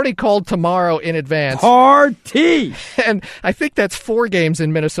out. They've already called tomorrow in advance. Party! And I think that's 4 games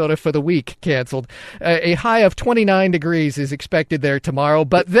in Minnesota for the week canceled. A high of 29 degrees is expected there tomorrow.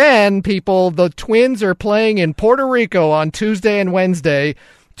 But then, people, the Twins are playing in Puerto Rico on Tuesday and Wednesday.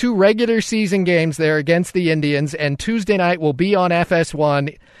 2 regular season games there against the Indians, and Tuesday night will be on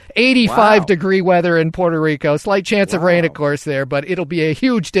FS1. 85-degree weather in Puerto Rico. Slight chance of rain, of course, there, but it'll be a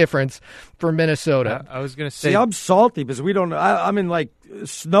huge difference for Minnesota. I was going to say... See, I'm salty because we don't... I'm in,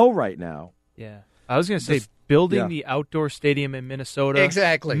 snow right now. Yeah. I was going to say, building the outdoor stadium in Minnesota.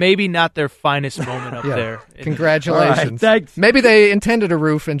 Exactly. Maybe not their finest moment up there. Congratulations. Right, thanks. Maybe they intended a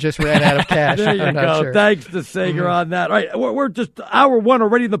roof and just ran out of cash. There you go. Sure. Thanks to Sager on that. All right, we're just hour 1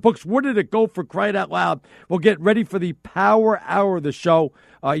 already in the books. Where did it go, for crying out loud? We'll get ready for the power hour of the show.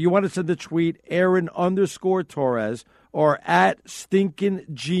 You want to send the tweet, Aaron_Torres, or at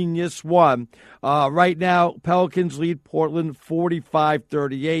StinkinGenius1. Right now, Pelicans lead Portland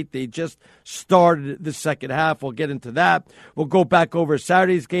 45-38. They just started the second half. We'll get into that. We'll go back over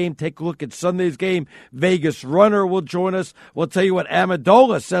Saturday's game, take a look at Sunday's game. Vegas Runner will join us. We'll tell you what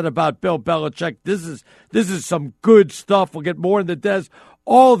Amendola said about Bill Belichick. This is some good stuff. We'll get more in the Des.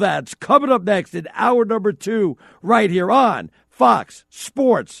 All that's coming up next in hour number 2 right here on Fox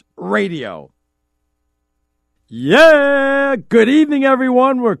Sports Radio. Yeah, good evening,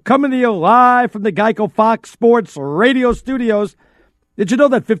 everyone. We're coming to you live from the Geico Fox Sports Radio studios. Did you know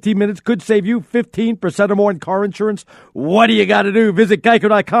that 15 minutes could save you 15% or more in car insurance? What do you got to do? Visit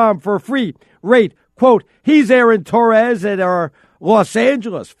geico.com for a free rate quote. He's Aaron Torres at our Los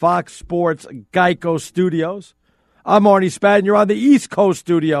Angeles Fox Sports Geico studios. I'm Arnie Spadden. You're on the East Coast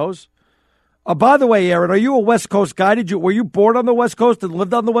studios. By the way, Aaron, are you a West Coast guy? Were you born on the West Coast and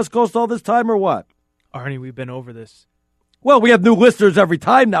lived on the West Coast all this time, or what? Arnie, we've been over this. Well, we have new listeners every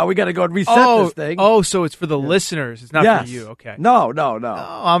time now. We got to go and reset this thing. Oh, so it's for the listeners. It's not for you. Okay. No.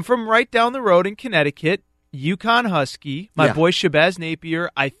 I'm from right down the road in Connecticut, Yukon Husky. My boy Shabazz Napier,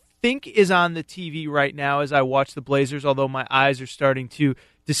 I think, is on the TV right now as I watch the Blazers, although my eyes are starting to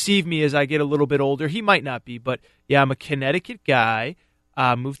deceive me as I get a little bit older. He might not be, but yeah, I'm a Connecticut guy.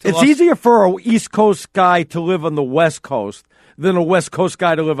 Moved to It's easier for an East Coast guy to live on the West Coast than a West Coast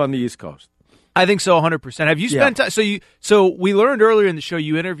guy to live on the East Coast. I think so, 100%. Have you spent time? So we learned earlier in the show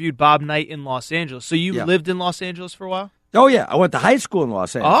you interviewed Bob Knight in Los Angeles. So you lived in Los Angeles for a while? Oh, yeah. I went to high school in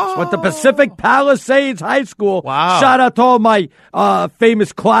Los Angeles. Went to Pacific Palisades High School. Wow. Shout out to all my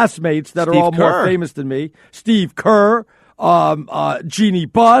famous classmates that Steve are all Kerr. more famous than me. Steve Kerr, Jeannie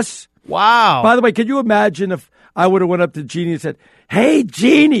Buss. Wow. By the way, can you imagine if I would have went up to Jeannie and said, "Hey,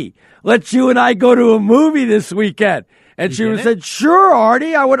 Jeannie, let's you and I go to a movie this weekend." And she would have said, "Sure,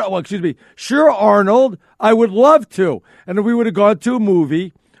 Artie, I would." Well, excuse me, "Sure, Arnold, I would love to." And then we would have gone to a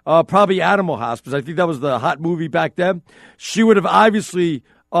movie, probably Animal House, because I think that was the hot movie back then. She would have obviously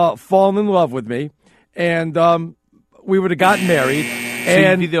fallen in love with me, and we would have gotten married.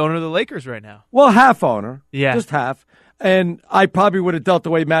 And you'd be the owner of the Lakers right now. Well, half owner, just Yeah. half. And I probably would have dealt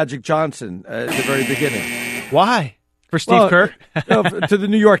away Magic Johnson at the very beginning. Why? For Steve Kerr? To the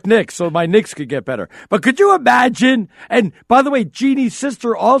New York Knicks, so my Knicks could get better. But could you imagine? And by the way, Jeannie's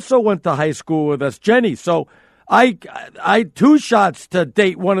sister also went to high school with us, Jenny. So I had 2 shots to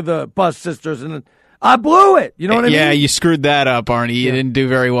date one of the Buss sisters, and I blew it. You know what I mean? Yeah, you screwed that up, Arnie. You didn't do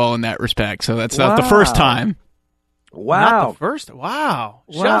very well in that respect. So that's not the first time. Wow. Not the first? Wow.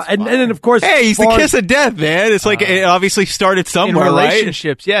 Wow. And then, of course, hey, he's the kiss of death, man. It's like it obviously started somewhere, in right?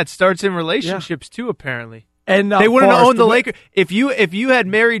 relationships. Yeah, it starts in relationships too, apparently. And they wouldn't have Forrest, owned the Lakers. If you had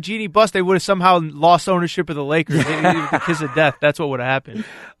married Jeannie Buss, they would have somehow lost ownership of the Lakers. The kiss of death. That's what would have happened.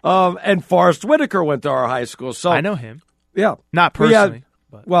 And Forrest Whitaker went to our high school. So I know him. Yeah. Not personally.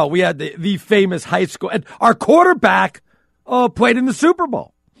 We had the famous high school. And our quarterback played in the Super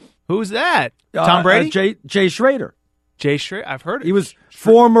Bowl. Who's that? Tom Brady? Jay Schrader. Jay Schrader? I've heard of him. He was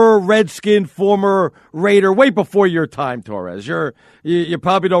former Redskin, former Raider, way before your time, Torres. You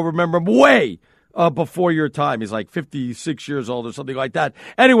probably don't remember him way before your time. He's like 56 years old or something like that.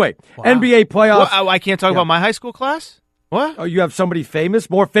 Anyway, NBA playoffs. Well, I can't talk about my high school class? What? Oh, you have somebody famous?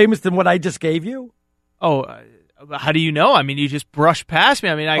 More famous than what I just gave you? Oh, how do you know? I mean, you just brushed past me.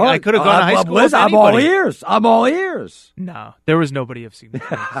 I mean, I could have gone to high school with I'm anybody. I'm all ears. No, there was nobody of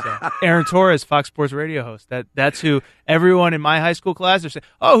significance. So. Aaron Torres, Fox Sports radio host. That's who everyone in my high school class are saying,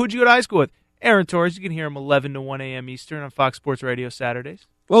 "Oh, who'd you go to high school with?" Aaron Torres. You can hear him 11 to 1 a.m. Eastern on Fox Sports Radio Saturdays.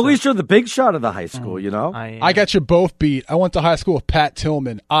 Well, at least you're the big shot of the high school, you know? I got you both beat. I went to high school with Pat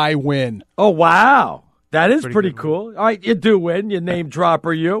Tillman. I win. Oh, wow. That is pretty cool. All right, you do win. You name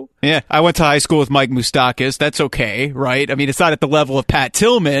dropper, you. Yeah, I went to high school with Mike Moustakis. That's okay, right? I mean, it's not at the level of Pat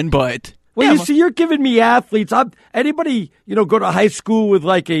Tillman, but... Well, you see, you're giving me athletes. Anybody, go to high school with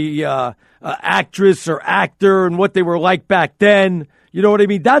like a actress or actor and what they were like back then. You know what I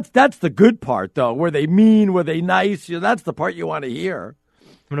mean? That's the good part, though. Were they mean? Were they nice? That's the part you want to hear.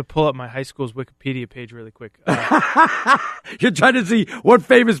 I'm going to pull up my high school's Wikipedia page really quick. You're trying to see what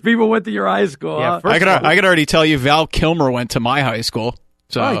famous people went to your high school. Yeah, huh? I could already tell you Val Kilmer went to my high school.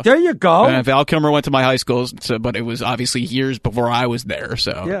 So all right, there you go. Val Kilmer went to my high school, but it was obviously years before I was there.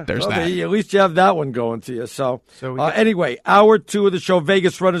 So there's that. At least you have that one going to you. So anyway, hour 2 of the show,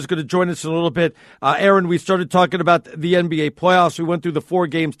 Vegas Runner is going to join us in a little bit. Aaron, we started talking about the NBA playoffs. We went through the 4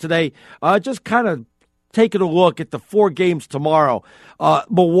 games today. Just kind of taking a look at the 4 games tomorrow.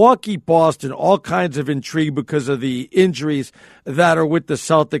 Milwaukee, Boston, all kinds of intrigue because of the injuries that are with the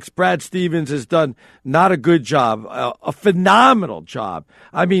Celtics. Brad Stevens has done not a good job, a phenomenal job.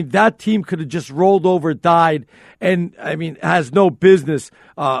 I mean, that team could have just rolled over, died, and, has no business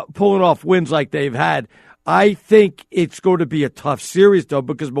pulling off wins like they've had. I think it's going to be a tough series, though,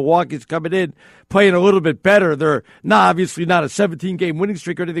 because Milwaukee's coming in playing a little bit better. They're obviously not a 17-game winning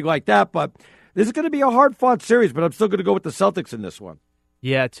streak or anything like that, but this is going to be a hard-fought series, but I'm still going to go with the Celtics in this one.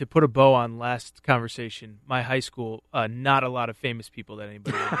 Yeah, to put a bow on last conversation, my high school, not a lot of famous people that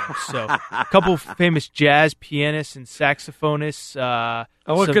anybody knows. So a couple famous jazz pianists and saxophonists.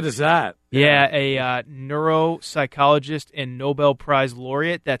 What good is that? Yeah, a neuropsychologist and Nobel Prize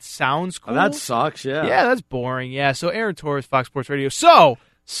laureate. That sounds cool. Oh, that sucks, yeah. Yeah, that's boring. Yeah, so Aaron Torres, Fox Sports Radio. So...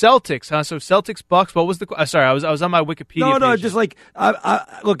 Celtics, huh? So Celtics, Bucks. What was the? Sorry, I was on my Wikipedia. No, page. just like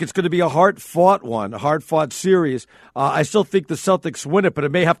look, it's going to be a hard-fought one, a hard-fought series. I still think the Celtics win it, but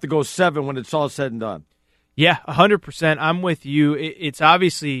it may have to go 7 when it's all said and done. Yeah, 100%. I'm with you. It's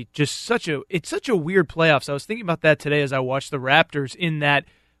obviously just such a weird playoffs. I was thinking about that today as I watched the Raptors. In that,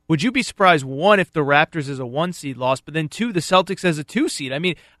 would you be surprised, one, if the Raptors is a 1 seed loss, but then two, the Celtics as a 2 seed? I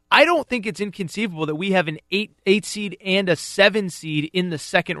mean, I don't think it's inconceivable that we have an 8 seed and a 7 seed in the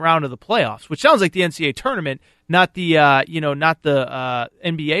second round of the playoffs, which sounds like the NCAA tournament, not the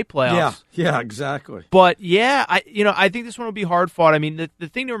NBA playoffs. Yeah, exactly. But yeah, I think this one will be hard fought. I mean, the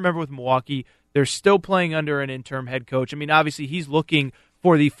thing to remember with Milwaukee, they're still playing under an interim head coach. I mean, obviously he's looking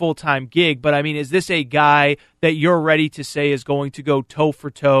for the full-time gig, but I mean, is this a guy that you're ready to say is going to go toe for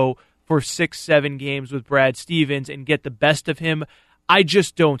toe for 6-7 games with Brad Stevens and get the best of him? I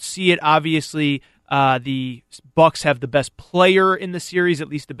just don't see it. Obviously, the Bucks have the best player in the series, at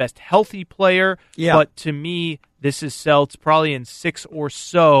least the best healthy player. Yeah. But to me, this is Celts probably in 6 or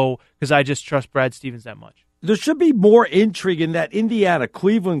so because I just trust Brad Stevens that much. There should be more intrigue in that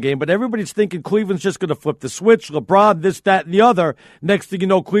Indiana-Cleveland game, but everybody's thinking Cleveland's just going to flip the switch. LeBron, this, that, and the other. Next thing you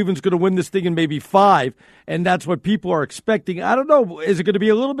know, Cleveland's going to win this thing in maybe 5, and that's what people are expecting. I don't know. Is it going to be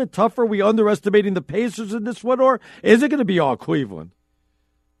a little bit tougher? Are we underestimating the Pacers in this one, or is it going to be all Cleveland?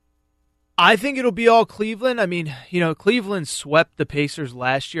 I think it'll be all Cleveland. I mean, Cleveland swept the Pacers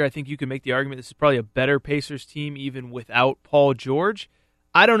last year. I think you can make the argument this is probably a better Pacers team even without Paul George.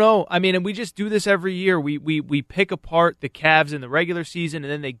 I don't know. I mean, and we just do this every year. We pick apart the Cavs in the regular season,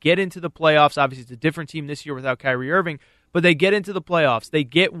 and then they get into the playoffs. Obviously, it's a different team this year without Kyrie Irving, but they get into the playoffs. They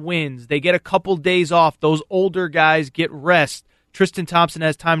get wins. They get a couple days off. Those older guys get rest. Tristan Thompson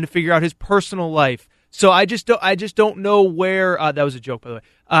has time to figure out his personal life. So I just don't know where that was a joke, by the way.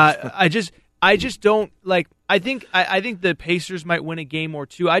 I just don't like. I think the Pacers might win a game or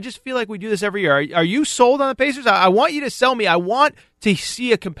two. I just feel like we do this every year. Are you sold on the Pacers? I want you to sell me. I want to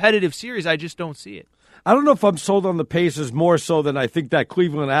see a competitive series. I just don't see it. I don't know if I'm sold on the Pacers more so than I think that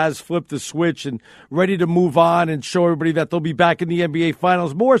Cleveland has flipped the switch and ready to move on and show everybody that they'll be back in the NBA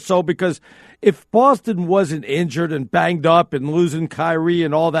Finals. More so because if Boston wasn't injured and banged up and losing Kyrie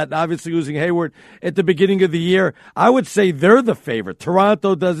and all that, and obviously losing Hayward at the beginning of the year, I would say they're the favorite.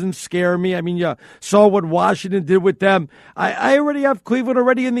 Toronto doesn't scare me. I mean, you saw what Washington did with them. I already have Cleveland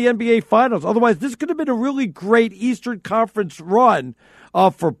already in the NBA Finals. Otherwise, this could have been a really great Eastern Conference run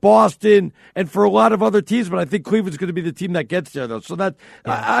for Boston and for a lot of other teams, but I think Cleveland's going to be the team that gets there, though. So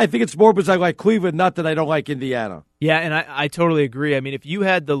I think it's more because I like Cleveland, not that I don't like Indiana. Yeah, and I totally agree. I mean, if you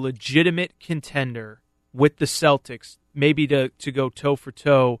had the legitimate contender with the Celtics, maybe to go toe for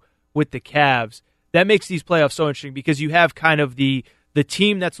toe with the Cavs, that makes these playoffs so interesting because you have kind of the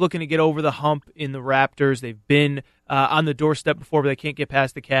team that's looking to get over the hump in the Raptors. They've been on the doorstep before, but they can't get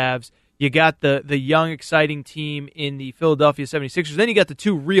past the Cavs. You got the young, exciting team in the Philadelphia 76ers. Then you got the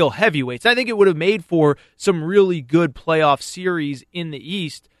two real heavyweights. I think it would have made for some really good playoff series in the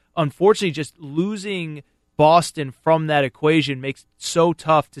East. Unfortunately, just losing Boston from that equation makes it so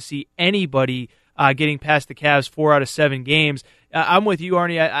tough to see anybody getting past the Cavs 4 out of 7 games. I'm with you,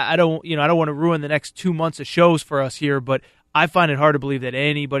 Arnie. I don't want to ruin the next 2 months of shows for us here, but I find it hard to believe that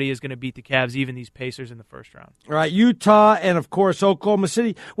anybody is going to beat the Cavs, even these Pacers in the first round. All right, Utah and, of course, Oklahoma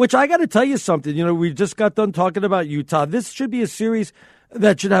City, which I got to tell you something. We just got done talking about Utah. This should be a series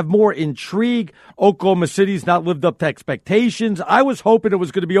that should have more intrigue. Oklahoma City's not lived up to expectations. I was hoping it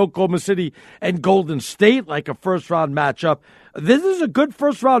was going to be Oklahoma City and Golden State, like a first-round matchup. This is a good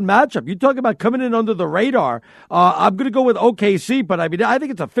first-round matchup. You talk about coming in under the radar. I'm going to go with OKC, but I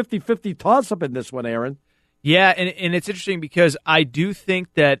think it's a 50-50 toss-up in this one, Aaron. Yeah, and it's interesting because I do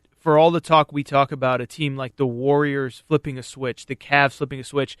think that for all the talk we talk about a team like the Warriors flipping a switch, the Cavs flipping a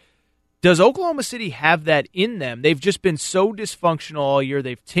switch, does Oklahoma City have that in them? They've just been so dysfunctional all year.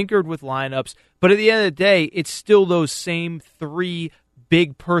 They've tinkered with lineups, but at the end of the day, it's still those same 3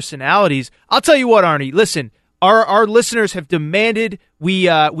 big personalities. I'll tell you what, Arnie, listen, our listeners have demanded we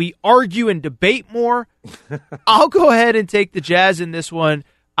argue and debate more. I'll go ahead and take the Jazz in this one.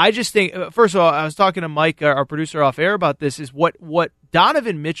 I just think, first of all, I was talking to Mike, our producer off air, about this, is what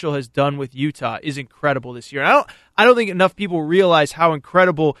Donovan Mitchell has done with Utah is incredible this year. I don't think enough people realize how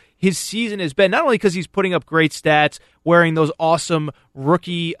incredible his season has been, not only because he's putting up great stats, wearing those awesome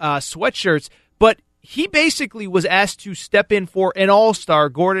rookie sweatshirts, but he basically was asked to step in for an all-star,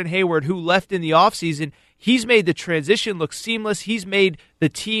 Gordon Hayward, who left in the offseason. He's made the transition look seamless. He's made the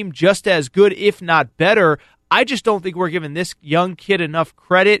team just as good, if not better. I just don't think we're giving this young kid enough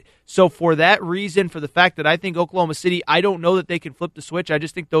credit. So for that reason, for the fact that I think Oklahoma City, I don't know that they can flip the switch. I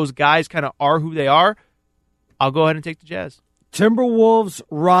just think those guys kind of are who they are. I'll go ahead and take the Jazz. Timberwolves,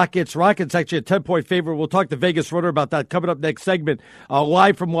 Rockets. Rockets actually a 10-point favorite. We'll talk to Vegas Runner about that coming up next segment,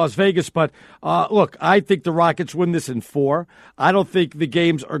 live from Las Vegas. But look, I think the Rockets win this in 4. I don't think the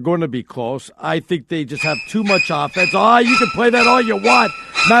games are going to be close. I think they just have too much offense. You can play that all you want.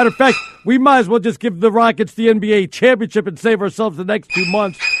 Matter of fact, we might as well just give the Rockets the NBA championship and save ourselves the next 2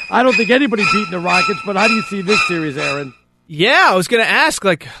 months. I don't think anybody beating the Rockets, but how do you see this series, Aaron? Yeah, I was going to ask, do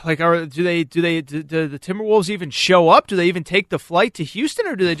the Timberwolves even show up? Do they even take the flight to Houston,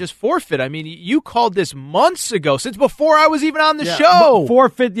 or do they just forfeit? I mean, you called this months ago, since before I was even on the show.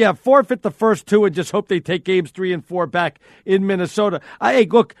 Forfeit the first 2 and just hope they take games 3 and 4 back in Minnesota. Hey,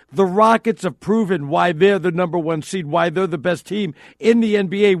 look, the Rockets have proven why they're the number 1 seed, why they're the best team in the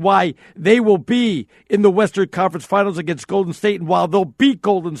NBA, why they will be in the Western Conference Finals against Golden State, and while they'll beat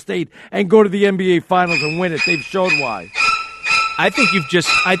Golden State and go to the NBA Finals and win it. They've shown why. I think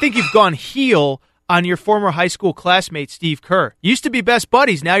you've gone heel on your former high school classmate Steve Kerr. Used to be best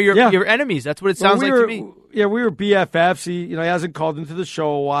buddies, now you're enemies. That's what it sounds like to me. Yeah, we were BFFs. He hasn't called into the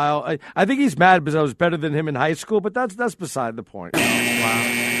show a while. I think he's mad because I was better than him in high school, but that's beside the point.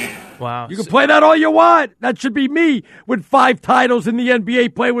 Wow. You can play that all you want. That should be me with 5 titles in the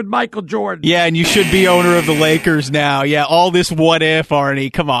NBA, playing with Michael Jordan. Yeah, and you should be owner of the Lakers now. Yeah, all this what if,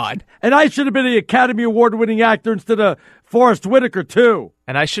 Arnie. Come on. And I should have been the Academy Award-winning actor instead of Forrest Whitaker, too.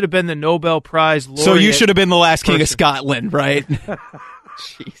 And I should have been the Nobel Prize laureate. So you should have been the last king of Scotland, right?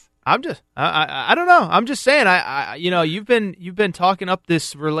 Jeez. I don't know. I'm just saying. You've been talking up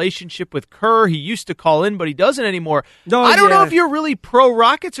this relationship with Kerr. He used to call in, but he doesn't anymore. I don't know if you're really pro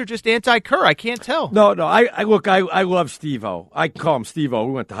Rockets or just anti Kerr. I can't tell. No. I love Steve-O. I call him Steve-O.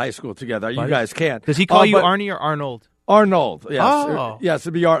 We went to high school together. You guys can't. Does he call you Arnie or Arnold? Arnold. Yes. Oh. Yes.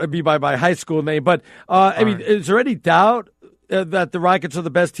 It'd be by my high school name. But I mean, is there any doubt that the Rockets are the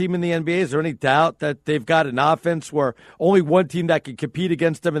best team in the NBA? Is there any doubt that they've got an offense where only one team that can compete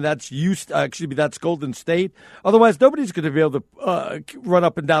against them, and that's that's Golden State? Otherwise, nobody's going to be able to run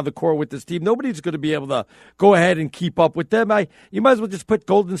up and down the court with this team. Nobody's going to be able to go ahead and keep up with them. You might as well just put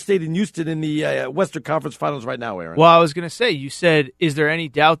Golden State and Houston in the Western Conference Finals right now, Aaron. Well, I was going to say, you said, is there any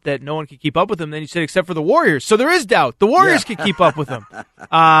doubt that no one can keep up with them? Then you said, except for the Warriors. So there is doubt. The Warriors can keep up with them.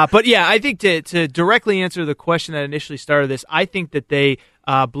 But yeah, I think to directly answer the question that initially started this, I think that they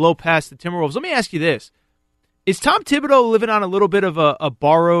blow past the Timberwolves. Let me ask you this. Is Tom Thibodeau living on a little bit of a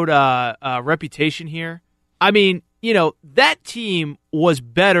borrowed reputation here? I mean, that team was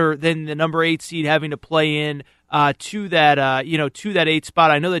better than the number 8 seed having to play in to that 8 spot.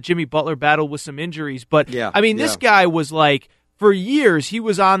 I know that Jimmy Butler battled with some injuries, but this guy was like, for years, he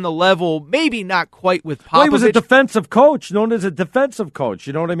was on the level, maybe not quite with Popovich. Well, he was a defensive coach, known as a defensive coach.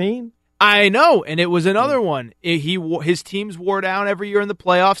 You know what I mean? I know, and it was another one. His teams wore down every year in the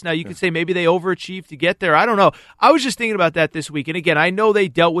playoffs. Now, you could say maybe they overachieved to get there. I don't know. I was just thinking about that this week. And again, I know they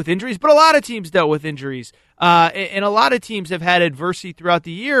dealt with injuries, but a lot of teams dealt with injuries. And a lot of teams have had adversity throughout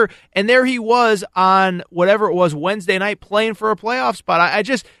the year. And there he was on whatever it was, Wednesday night, playing for a playoff spot.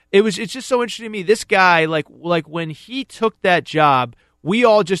 It's just so interesting to me. This guy, like when he took that job, we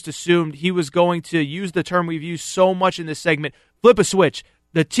all just assumed he was going to use the term we've used so much in this segment, flip a switch.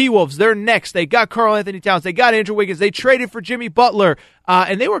 The T-Wolves, they're next. They got Karl-Anthony Towns. They got Andrew Wiggins. They traded for Jimmy Butler.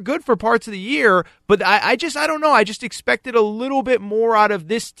 And they were good for parts of the year. But I don't know. I just expected a little bit more out of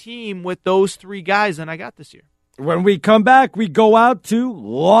this team with those 3 guys than I got this year. When we come back, we go out to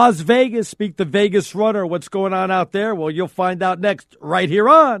Las Vegas. Speak to Vegas Runner. What's going on out there? Well, you'll find out next right here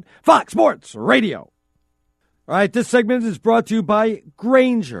on Fox Sports Radio. All right, this segment is brought to you by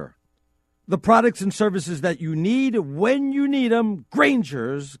Grainger. The products and services that you need when you need them,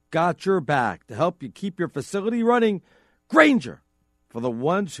 Grainger's got your back to help you keep your facility running. Grainger, for the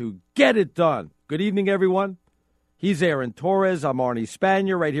ones who get it done. Good evening, everyone. He's Aaron Torres. I'm Arnie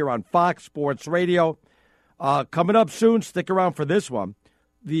Spanier right here on Fox Sports Radio. Coming up soon, stick around for this one.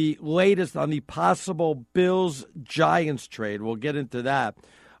 The latest on the possible Bills-Giants trade. We'll get into that.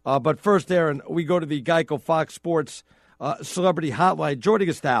 But first, Aaron, we go to the Geico Fox Sports Celebrity Hotline. Joining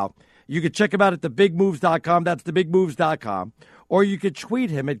us now. You can check him out at thebigmoves.com. That's thebigmoves.com. Or you could tweet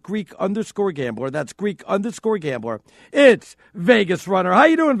him at Greek_Gambler. That's Greek_Gambler. It's Vegas Runner. How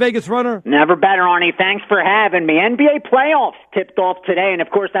you doing, Vegas Runner? Never better, Arnie. Thanks for having me. NBA playoffs tipped off today, and of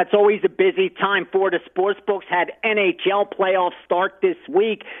course that's always a busy time for the sportsbooks. Had NHL playoffs start this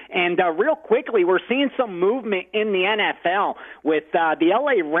week, and real quickly we're seeing some movement in the NFL with the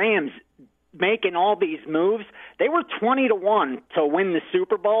LA Rams making all these moves, they were 20-1 to win the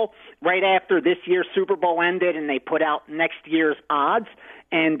Super Bowl right after this year's Super Bowl ended, and they put out next year's odds.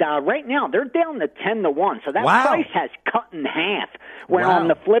 And right now, they're down to 10-1. So that price has cut in half. When on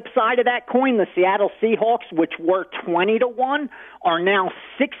the flip side of that coin, the Seattle Seahawks, which were 20-1, are now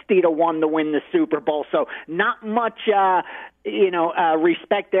 60-1 to win the Super Bowl. So not much,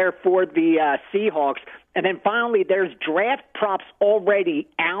 respect there for the Seahawks. And then finally, there's draft props already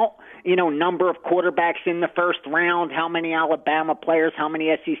out. Number of quarterbacks in the first round, how many Alabama players, how many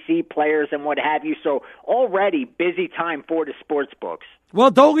SEC players, and what have you. So already busy time for the sports books. Well,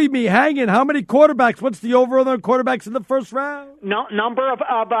 don't leave me hanging. How many quarterbacks? What's the over on quarterbacks in the first round? No, number of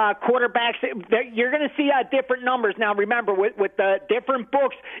quarterbacks. You're going to see different numbers. Now, remember, with the different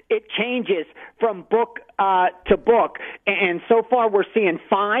books, it changes from book to book. And so far, we're seeing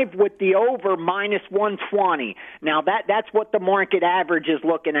 5 with the over minus 120. Now, that's what the market average is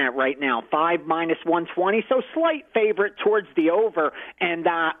looking at right now, 5 minus 120. So slight favorite towards the over. And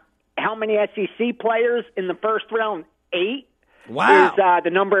how many SEC players in the first round? 8. Wow. Is the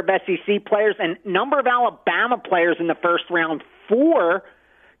number of SEC players, and number of Alabama players in the first round, 4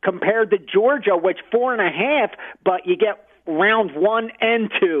 compared to Georgia, which 4.5, but you get round 1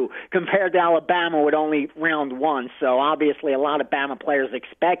 and 2 compared to Alabama with only round 1. So obviously a lot of Bama players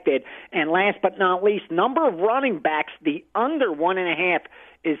expected. And last but not least, number of running backs, the under 1.5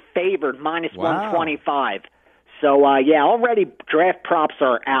 is favored, minus 125. So, already draft props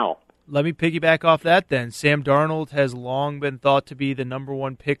are out. Let me piggyback off that then. Sam Darnold has long been thought to be the number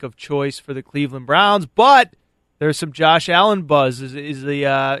 1 pick of choice for the Cleveland Browns, but there's some Josh Allen buzz.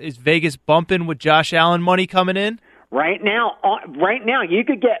 Is Vegas bumping with Josh Allen money coming in? Right now, you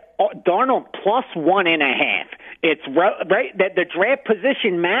could get Darnold plus 1.5. It's right that the draft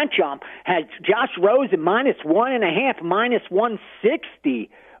position matchup has Josh Rosen minus 1.5, minus 160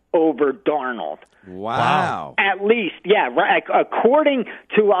 over Darnold. Wow. At least, right. According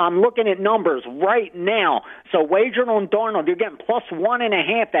to, I'm looking at numbers right now. So wagering on Darnold, you're getting plus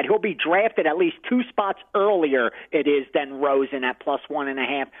 1.5 that he'll be drafted at least 2 spots earlier. It is than Rosen at plus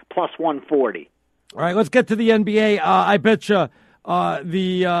 1.5, plus 140. All right, let's get to the NBA. I bet you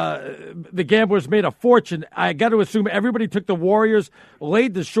the gamblers made a fortune. I got to assume everybody took the Warriors,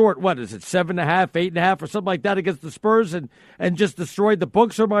 laid the short, what is it, 7.5, 8.5, or something like that against the Spurs, and just destroyed the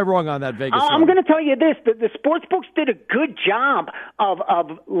books. Or am I wrong on that, Vegas? I'm going to tell you this: the sports books did a good job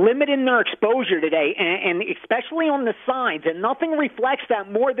of limiting their exposure today, and especially on the sides. And nothing reflects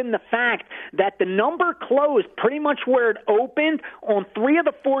that more than the fact that the number closed pretty much where it opened on 3 of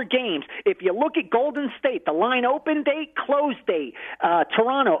the 4 games. If you look at Golden State, the line open date, close date.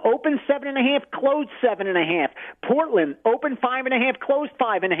 Toronto opened 7.5, closed 7.5. Portland opened 5.5, closed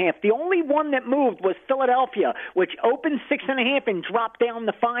 5.5. The only one that moved was Philadelphia, which opened 6.5 and dropped down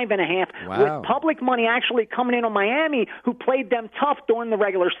to 5.5. Wow. With public money actually coming in on Miami, who played them tough during the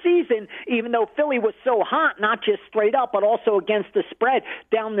regular season, even though Philly was so hot, not just straight up, but also against the spread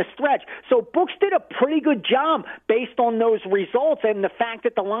down the stretch. So books did a pretty good job based on those results and the fact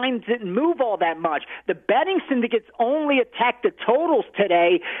that the lines didn't move all that much. The betting syndicates only attacked the totals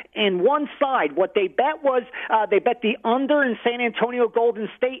today, and one side, what they bet was they bet the under in San Antonio Golden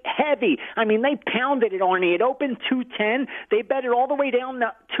State heavy. I mean, they pounded it, Arnie. It opened 210. They bet it all the way down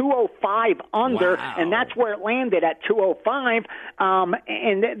to 205 under, and that's where it landed at 205.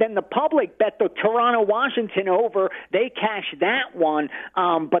 And then the public bet the Toronto-Washington over. They cashed that one.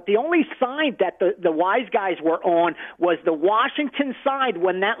 But the only side that the wise guys were on was the Washington side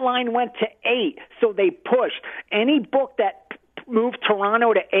when that line went to 8. So they pushed. Any book that moved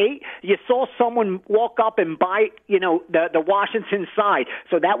Toronto to 8, you saw someone walk up and buy, the Washington side.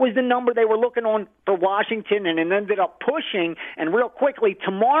 So that was the number they were looking on for Washington, and it ended up pushing. And real quickly,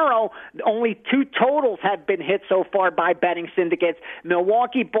 tomorrow, only 2 totals have been hit so far by betting syndicates.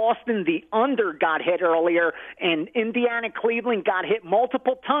 Milwaukee, Boston, the under got hit earlier, and Indiana, Cleveland got hit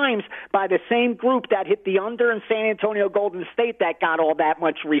multiple times by the same group that hit the under in San Antonio, Golden State that got all that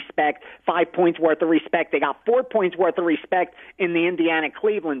much respect, 5 points worth of respect. They got 4 points worth of respect in the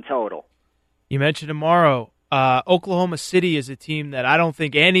Indiana-Cleveland total. You mentioned tomorrow. Oklahoma City is a team that I don't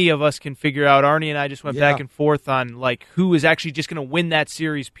think any of us can figure out. Arnie and I just went back and forth on who is actually just going to win that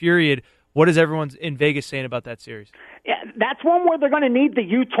series, period. What is everyone in Vegas saying about that series? That's one where they're going to need the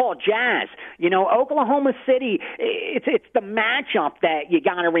Utah Jazz. Oklahoma City, it's the matchup that you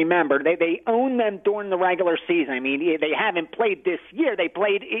got to remember. They own them during the regular season. I mean, they haven't played this year. They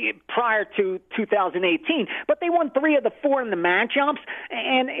played prior to 2018, but they won 3 of the 4 in the matchups,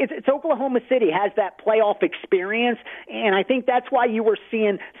 and it's Oklahoma City has that playoff experience, and I think that's why you were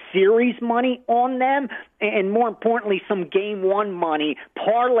seeing series money on them, and more importantly, some game one money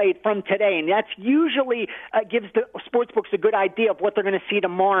parlayed from today. And that's usually gives the sportsbooks a good idea of what they're going to see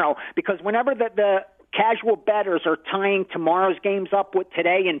tomorrow, because whenever the casual bettors are tying tomorrow's games up with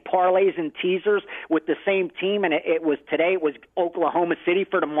today in parlays and teasers with the same team, and it was today, it was Oklahoma City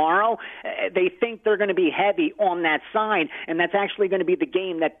for tomorrow, they think they're going to be heavy on that side, and that's actually going to be the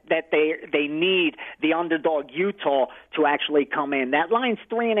game that they need the underdog Utah to actually come in. That line's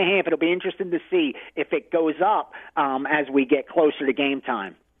 3.5. It'll be interesting to see if it goes up as we get closer to game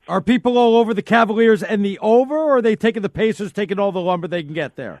time. Are people all over the Cavaliers and the over, or are they taking the Pacers, taking all the lumber they can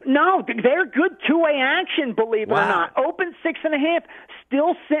get there? No, they're good two-way action, believe it or not. Open 6.5,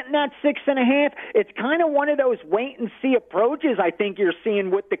 still sitting at 6.5. It's kind of one of those wait-and-see approaches I think you're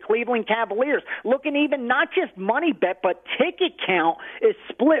seeing with the Cleveland Cavaliers. Looking even not just money bet, but ticket count is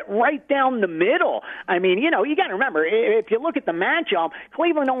split right down the middle. I mean, you got to remember, if you look at the matchup,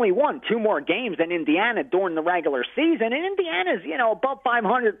 Cleveland only won 2 more games than Indiana during the regular season, and Indiana's, above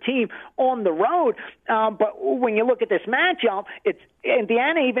 500 team on the road. But when you look at this matchup, it's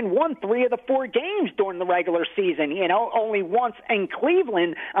Indiana even won 3 of the 4 games during the regular season. Only once in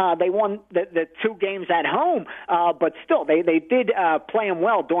Cleveland they won the 2 games at home. But still, they did play them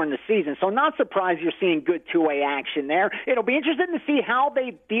well during the season. So not surprised you're seeing good two-way action there. It'll be interesting to see how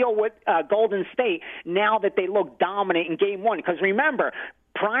they deal with Golden State now that they look dominant in Game 1. Because remember,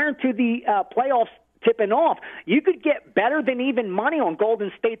 prior to the playoffs tipping off, you could get better than even money on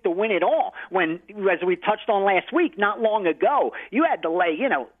Golden State to win it all. When, as we touched on last week, not long ago, you had to lay,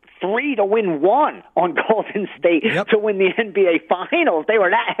 3 to win 1 on Golden State to win the NBA Finals. They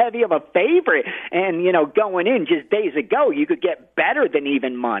were that heavy of a favorite. And, going in just days ago, you could get better than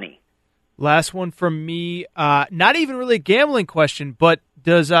even money. Last one from me. Not even really a gambling question, but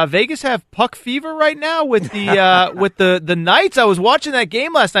does Vegas have puck fever right now with the with the Knights? I was watching that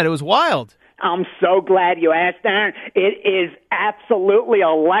game last night. It was wild. I'm so glad you asked, Aaron. It is absolutely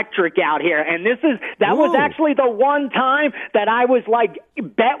electric out here. And that was actually the one time that I was like,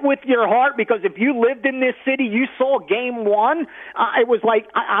 bet with your heart, because if you lived in this city, you saw Game 1. It was like,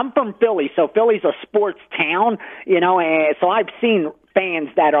 I'm from Philly, so Philly's a sports town, and so I've seen fans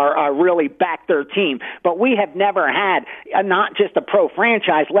that are really back their team. But we have never had not just a pro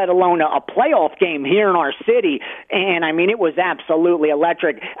franchise, let alone a playoff game here in our city. And, I mean, it was absolutely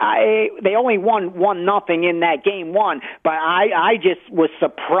electric. They only won 1-0 in that Game 1, but I just was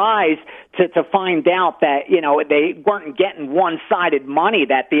surprised to find out that, they weren't getting one-sided money,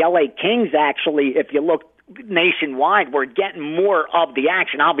 that the LA Kings actually, if you look nationwide, we're getting more of the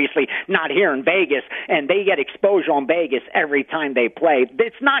action. Obviously not here in Vegas, and they get exposure on Vegas every time they play.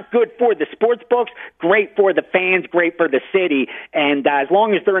 It's not good for the sports books, great for the fans, great for the city, and as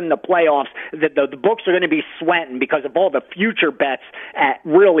long as they're in the playoffs, the books are going to be sweating because of all the future bets at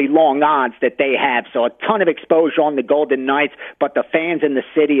really long odds that they have. So a ton of exposure on the Golden Knights, but the fans in the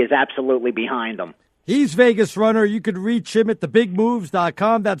city is absolutely behind them. He's Vegas Runner. You could reach him at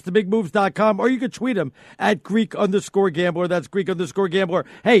thebigmoves.com. That's thebigmoves.com. Or you could tweet him at Greek_Gambler. That's Greek_Gambler.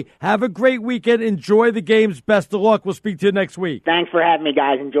 Hey, have a great weekend. Enjoy the games. Best of luck. We'll speak to you next week. Thanks for having me,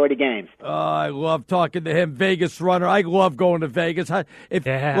 guys. Enjoy the games. I love talking to him. Vegas Runner. I love going to Vegas.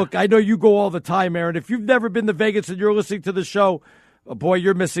 Look, I know you go all the time, Aaron. If you've never been to Vegas and you're listening to the show, boy,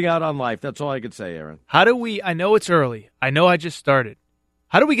 you're missing out on life. That's all I can say, Aaron. How do we – I know it's early. I know I just started.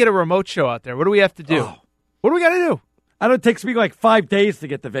 How do we get a remote show out there? What do we have to do? What do we got to do? I don't. It takes me like 5 days to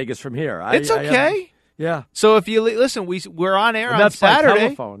get to Vegas from here. It's okay. Yeah. So if you listen, we're on air and on Saturday. By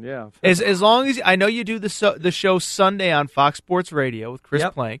telephone, yeah. As long as I know you do the show Sunday on Fox Sports Radio with Chris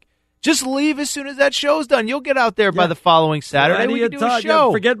Plank. Just leave as soon as that show's done. You'll get out there by the following Saturday. We can do a show.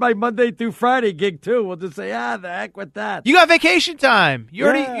 Yeah, forget my Monday through Friday gig too. We'll just say, the heck with that. You got vacation time.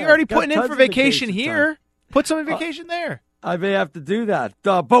 You're already putting in for vacation here. Put some vacation there. I may have to do that.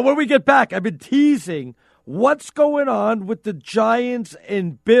 But when we get back, I've been teasing what's going on with the Giants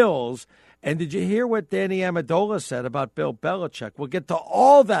and Bills. And did you hear what Danny Amendola said about Bill Belichick? We'll get to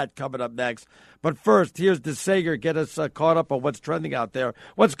all that coming up next. But first, here's DeSager. Get us caught up on what's trending out there.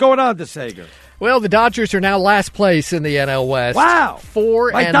 What's going on, DeSager? Well, the Dodgers are now last place in the NL West. Wow.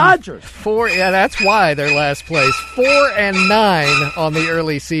 Dodgers. 4, that's why they're last place. 4-9 on the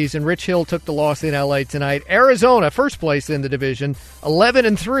early season. Rich Hill took the loss in L.A. tonight. Arizona, first place in the division,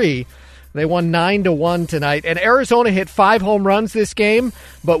 11-3. They won 9-1 tonight. And Arizona hit 5 home runs this game,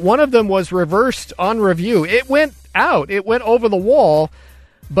 but one of them was reversed on review. It went out. It went over the wall.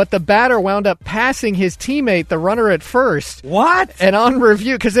 But the batter wound up passing his teammate, the runner at first. What? And on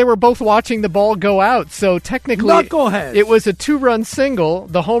review, because they were both watching the ball go out, so technically Knuckleheads. It was a 2-run single.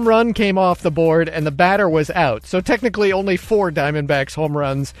 The home run came off the board, and the batter was out. So technically only 4 Diamondbacks home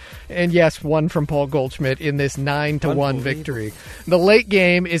runs, and yes, 1 from Paul Goldschmidt in this 9-1 victory. The late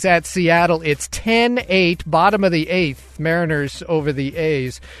game is at Seattle. It's 10-8, bottom of the 8th. Mariners over the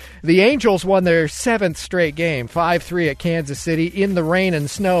A's. The Angels won their 7th straight game, 5-3 at Kansas City in the rain and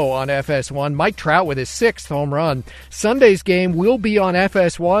snow on FS1. Mike Trout with his 6th home run. Sunday's game will be on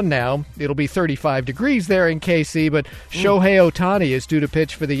FS1 now. It'll be 35 degrees there in KC, but Shohei Ohtani is due to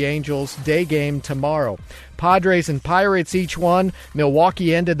pitch for the Angels day game tomorrow. Padres and Pirates each won.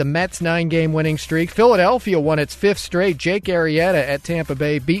 Milwaukee ended the Mets' 9-game winning streak. Philadelphia won its 5th straight. Jake Arrieta at Tampa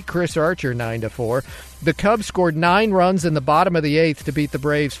Bay beat Chris Archer 9-4. The Cubs scored 9 runs in the bottom of the 8th to beat the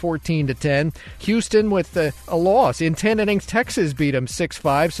Braves 14-10. Houston with a loss. In 10 innings, Texas beat them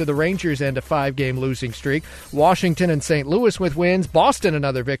 6-5, so the Rangers end a 5-game losing streak. Washington and St. Louis with wins. Boston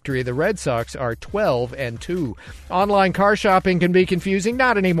another victory. The Red Sox are 12-2. Online car shopping can be confusing.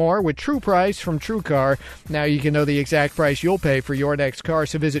 Not anymore with True Price from TrueCar. Now you can know the exact price you'll pay for your next car,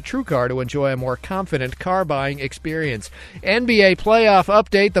 so visit TrueCar to enjoy a more confident car buying experience. NBA playoff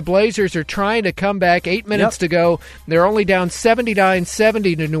update. The Blazers are trying to come back. 8 minutes to go. They're only down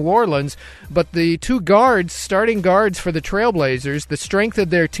 79-70 to New Orleans, but the 2 starting guards for the Trailblazers, the strength of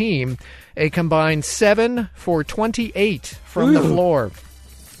their team, a combined 7 for 28 from the floor.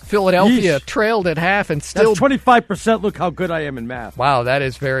 Philadelphia trailed at half and still... That's 25%. Look how good I am in math. Wow, that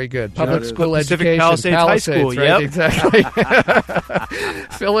is very good. Public school Pacific education. Palisades High School, right? Exactly.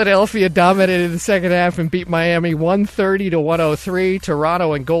 Philadelphia dominated the second half and beat Miami 130-103.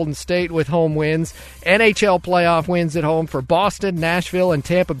 Toronto and Golden State with home wins. NHL playoff wins at home for Boston, Nashville, and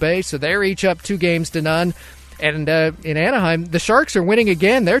Tampa Bay, so they're each up 2-0. And in Anaheim, the Sharks are winning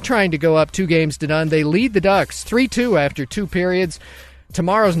again. They're trying to go up 2-0. They lead the Ducks 3-2 after 2 periods.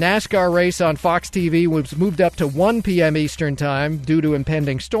 Tomorrow's NASCAR race on Fox TV was moved up to 1 p.m. Eastern Time due to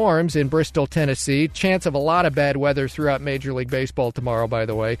impending storms in Bristol, Tennessee. Chance of a lot of bad weather throughout Major League Baseball tomorrow, by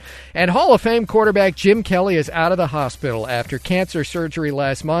the way. And Hall of Fame quarterback Jim Kelly is out of the hospital after cancer surgery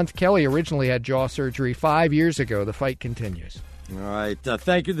last month. Kelly originally had jaw surgery 5 years ago. The fight continues. All right.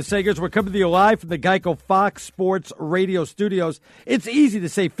 Thank you, the Sagers. We're coming to you live from the Geico Fox Sports Radio studios. It's easy to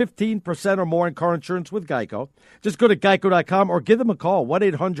save 15% or more in car insurance with Geico. Just go to geico.com or give them a call,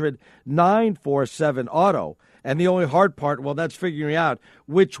 1-800-947-AUTO. And the only hard part, well, that's figuring out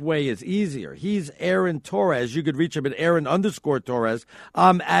which way is easier. He's Aaron Torres. You could reach him at Aaron_Torres.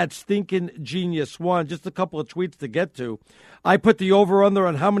 I'm at Stinkin' Genius One. Just a couple of tweets to get to. I put the over-under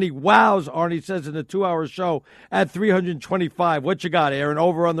on how many wows Arnie says in a 2-hour show at 325. What you got, Aaron?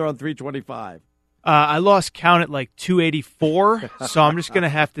 Over-under on 325. I lost count at like 284, so I'm just going to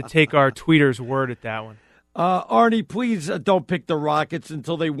have to take our tweeter's word at that one. Arnie, please don't pick the Rockets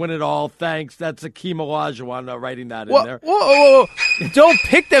until they win it all. Thanks. That's Akeem Olajuwon writing that in there. Whoa. Don't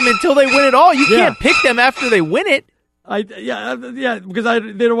pick them until they win it all. You can't pick them after they win it. Because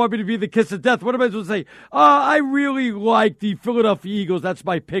they don't want me to be the kiss of death. What am I supposed to say? I really like the Philadelphia Eagles. That's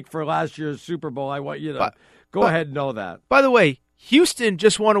my pick for last year's Super Bowl. I want you to go ahead and know that. By the way, Houston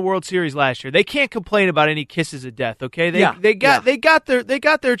just won a World Series last year. They can't complain about any kisses of death. Okay, they got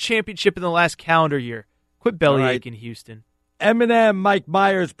their championship in the last calendar year. Quit bellyaching, Houston. Eminem, Mike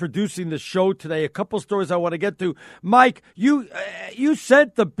Myers producing the show today. A couple stories I want to get to. Mike, you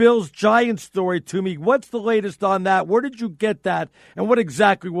sent the Bills-Giants story to me. What's the latest on that? Where did you get that? And what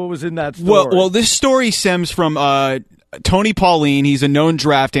was in that story? Well, this story stems from Tony Pauline. He's a known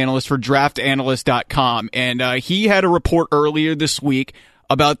draft analyst for draftanalyst.com. And he had a report earlier this week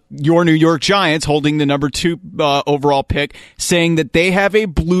about your New York Giants holding the number 2 overall pick, saying that they have a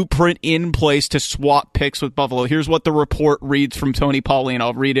blueprint in place to swap picks with Buffalo. Here's what the report reads from Tony Pauline.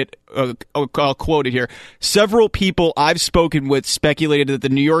 I'll read it. I'll quote it here. Several people I've spoken with speculated that the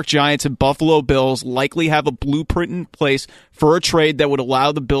New York Giants and Buffalo Bills likely have a blueprint in place for a trade that would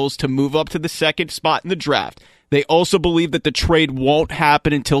allow the Bills to move up to the 2nd spot in the draft. They also believe that the trade won't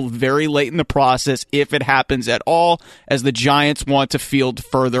happen until very late in the process, if it happens at all, as the Giants want to field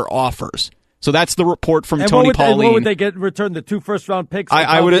further offers. So that's the report from Tony Pauline. And what would they get in return? The 2 first-round picks?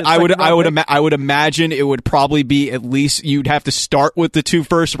 I would imagine it would probably be at least you'd have to start with the 2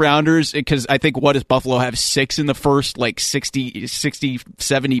 first-rounders, because I think what does Buffalo have 6 in the first, like 60,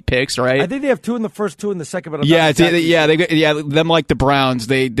 70 picks, right? I think they have 2 in the first, 2 in the second. But them like the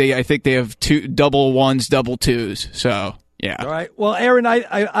Browns. I think they have 2 double 1s, double 2s. So. Yeah. All right. Well, Aaron,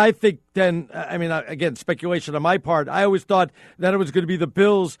 I think then, again, speculation on my part. I always thought that it was going to be the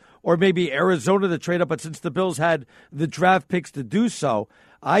Bills or maybe Arizona to trade up, but since the Bills had the draft picks to do so,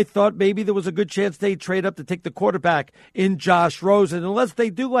 I thought maybe there was a good chance they'd trade up to take the quarterback in Josh Rosen, unless they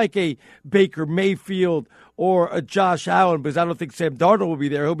do like a Baker Mayfield or a Josh Allen, because I don't think Sam Darnold will be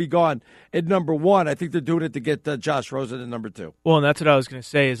there. He'll be gone at number 1. I think they're doing it to get Josh Rosen at number 2. Well, and that's what I was going to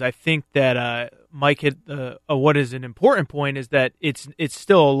say is I think that Mike hit what is an important point is that it's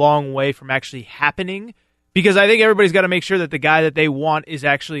still a long way from actually happening, because I think everybody's got to make sure that the guy that they want is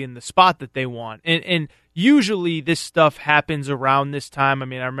actually in the spot that they want. And usually this stuff happens around this time. I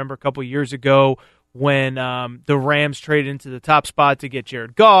mean, I remember a couple years ago when the Rams traded into the top spot to get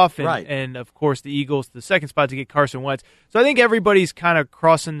Jared Goff, and of course the Eagles to the second spot to get Carson Wentz. So I think everybody's kind of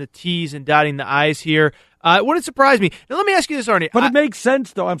crossing the T's and dotting the I's here. Wouldn't surprise me. Now let me ask you this, Arnie. But it makes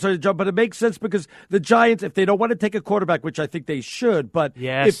sense, though. I'm sorry to jump, but it makes sense because the Giants, if they don't want to take a quarterback, which I think they should, but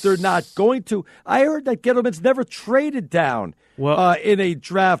if they're not going to, I heard that Gettleman's never traded down in a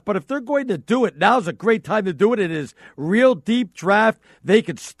draft. But if they're going to do it, now's a great time to do it. It is real deep draft. They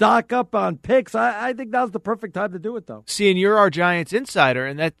could stock up on picks. I think now's the perfect time to do it, though. See, and you're our Giants insider,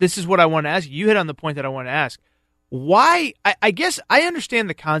 and this is what I want to ask you. You hit on the point that I want to ask. Why? I guess I understand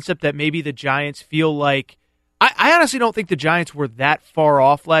the concept that maybe the Giants feel like I honestly don't think the Giants were that far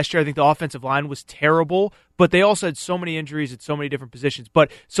off last year. I think the offensive line was terrible, but they also had so many injuries at so many different positions.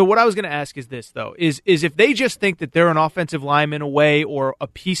 But so what I was going to ask is this, though, is if they just think that they're an offensive lineman away or a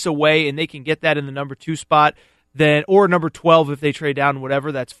piece away and they can get that in the number 2 spot, then or number 12 if they trade down,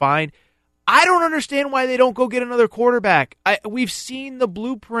 whatever, that's fine. I don't understand why they don't go get another quarterback. We've seen the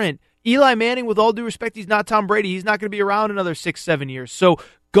blueprint. Eli Manning, with all due respect, he's not Tom Brady. He's not going to be around another 6-7 years. So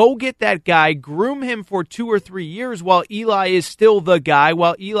go get that guy, groom him for 2 or 3 years while Eli is still the guy,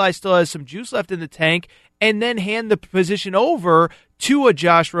 while Eli still has some juice left in the tank, and then hand the position over to a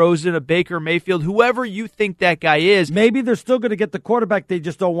Josh Rosen, a Baker Mayfield, whoever you think that guy is. Maybe they're still going to get the quarterback. They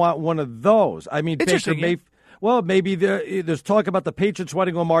just don't want one of those. I mean, Baker Mayfield. Well, maybe there's talk about the Patriots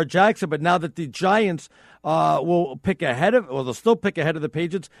wanting Lamar Jackson, but now that the Giants will pick ahead of, or they'll still pick ahead of the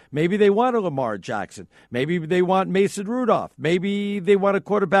Patriots, maybe they want a Lamar Jackson. Maybe they want Mason Rudolph. Maybe they want a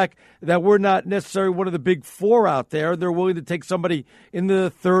quarterback that we're not necessarily one of the big 4 out there. They're willing to take somebody in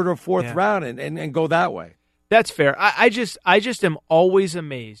the 3rd or 4th round and go that way. That's fair. I just am always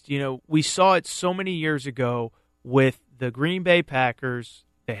amazed. You know, we saw it so many years ago with the Green Bay Packers.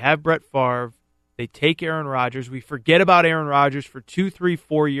 They have Brett Favre. They take Aaron Rodgers. We forget about Aaron Rodgers for 2, 3,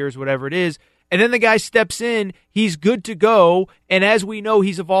 4 years, whatever it is. And then the guy steps in. He's good to go. And as we know,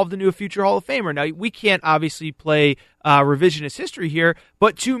 he's evolved into a future Hall of Famer. Now, we can't obviously play revisionist history here.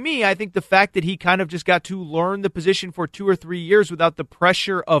 But to me, I think the fact that he kind of just got to learn the position for 2 or 3 years without the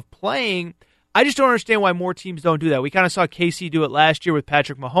pressure of playing, I just don't understand why more teams don't do that. We kind of saw KC do it last year with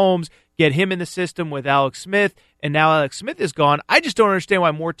Patrick Mahomes, get him in the system with Alex Smith, and now Alex Smith is gone. I just don't understand why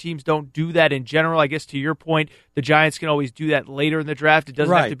more teams don't do that in general. I guess to your point, the Giants can always do that later in the draft. It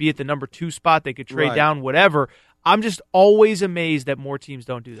doesn't have to be at the number 2 spot. They could trade down, whatever. I'm just always amazed that more teams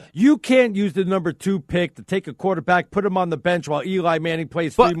don't do that. You can't use the number 2 pick to take a quarterback, put him on the bench while Eli Manning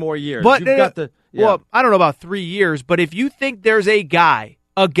plays 3 more years. But well, I don't know about 3 years, but if you think there's a guy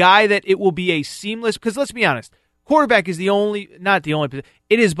that it will be a seamless, because let's be honest, quarterback is not the only position.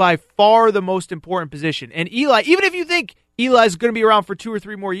 It is by far the most important position. And Eli, even if you think Eli's going to be around for 2 or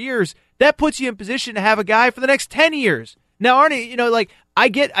 3 more years, that puts you in position to have a guy for the next 10 years. Now, Arnie, I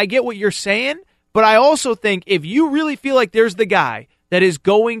get what you're saying, but I also think if you really feel like there's the guy that is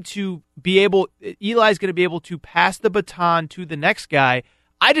going to Eli's going to be able to pass the baton to the next guy,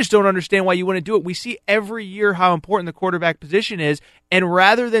 I just don't understand why you want to do it. We see every year how important the quarterback position is, and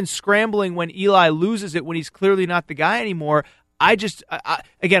rather than scrambling when Eli loses it when he's clearly not the guy anymore, I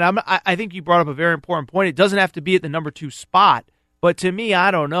think you brought up a very important point. It doesn't have to be at the number 2 spot, but to me,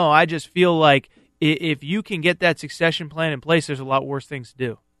 I don't know. I just feel like if you can get that succession plan in place, there's a lot worse things to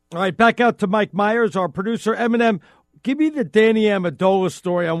do. All right, back out to Mike Myers, our producer. Eminem, give me the Danny Amendola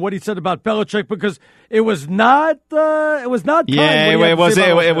story on what he said about Belichick, because it was not kind. Yeah,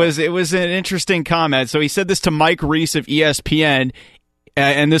 it was an interesting comment. So he said this to Mike Reese of ESPN,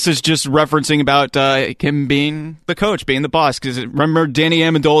 and this is just referencing about him being the coach, being the boss. Because remember, Danny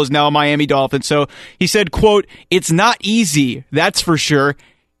Amendola is now a Miami Dolphin. So he said, "quote It's not easy, that's for sure.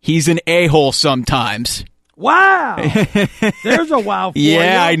 He's an a-hole sometimes." Wow. There's a wow for you.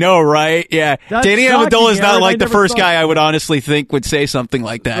 Yeah, I know, right? Yeah. That's Danny shocking, Amendola is not Aaron. like the first guy I would honestly think would say something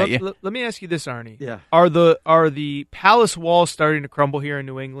like that. Let me ask you this, Arnie. Yeah. Are the palace walls starting to crumble here in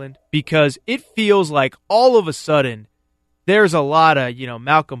New England? Because it feels like all of a sudden there's a lot of,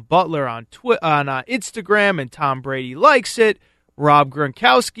 Malcolm Butler on Instagram, and Tom Brady likes it. Rob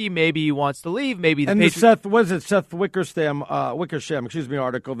Gronkowski, maybe he wants to leave. Maybe the Patriots. Seth Wickersham,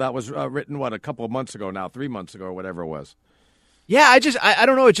 article that was written, a couple of months ago now, 3 months ago or whatever it was. Yeah, I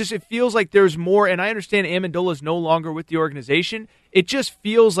don't know. It feels like there's more, and I understand Amendola is no longer with the organization. It just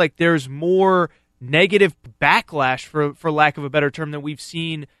feels like there's more negative backlash, for lack of a better term, than we've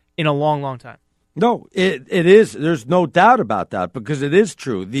seen in a long, long time. No, it is. There's no doubt about that, because it is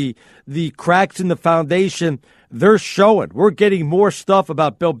true. The cracks in the foundation, they're showing. We're getting more stuff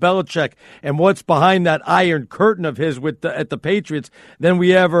about Bill Belichick and what's behind that iron curtain of his at the Patriots than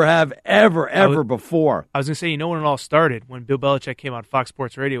we ever have ever before. I was going to say, when it all started, when Bill Belichick came on Fox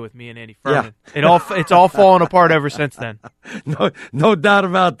Sports Radio with me and Andy Furman. Yeah. It's all fallen apart ever since then. No doubt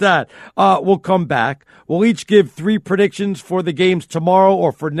about that. We'll come back. We'll each give 3 predictions for the games tomorrow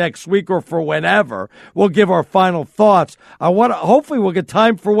or for next week or for whenever. We'll give our final thoughts. Hopefully we'll get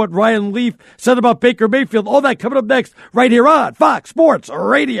time for what Ryan Leaf said about Baker Mayfield. All that coming up next right here on Fox Sports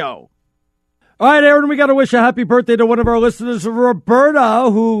Radio. All right, Aaron, we got to wish a happy birthday to one of our listeners, Roberta,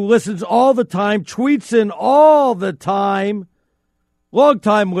 who listens all the time, tweets in all the time.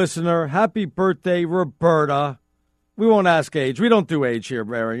 Long-time listener. Happy birthday, Roberta. We won't ask age. We don't do age here,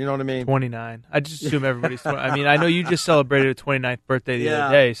 Aaron. You know what I mean? 29. I just assume everybody's 20. I mean, I know you just celebrated a 29th birthday the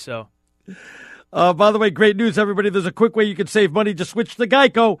other day, so. By the way, great news, everybody. There's a quick way you can save money. Just switch to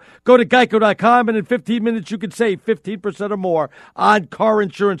Geico. Go to geico.com, and in 15 minutes, you can save 15% or more on car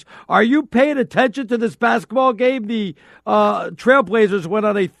insurance. Are you paying attention to this basketball game? The Trailblazers went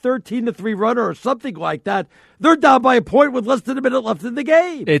on a 13-3 run or something like that. They're down by a point with less than a minute left in the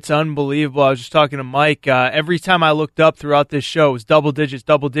game. It's unbelievable. I was just talking to Mike. Every time I looked up throughout this show, it was double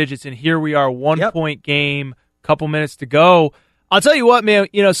digits, and here we are, 1-point game, couple minutes to go. I'll tell you what, man,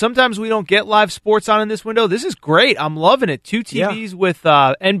 sometimes we don't get live sports on in this window. This is great. I'm loving it. 2 TVs with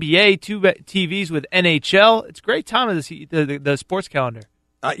NBA, 2 TVs with NHL. It's a great time of the sports calendar.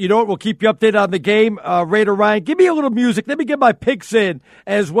 You know what? We'll keep you updated on the game. Raider Ryan, give me a little music. Let me get my picks in,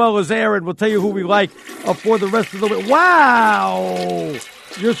 as well as Aaron. We'll tell you who we like for the rest of the week. Wow!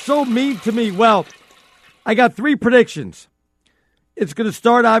 You're so mean to me. Well, I got 3 predictions. It's going to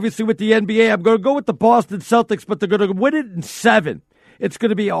start, obviously, with the NBA. I'm going to go with the Boston Celtics, but they're going to win it in 7. It's going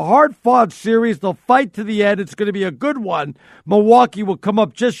to be a hard-fought series. They'll fight to the end. It's going to be a good one. Milwaukee will come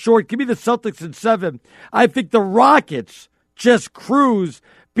up just short. Give me the Celtics in 7. I think the Rockets just cruise,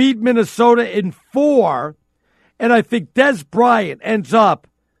 beat Minnesota in 4. And I think Des Bryant ends up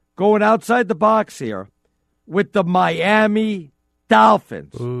going outside the box here with the Miami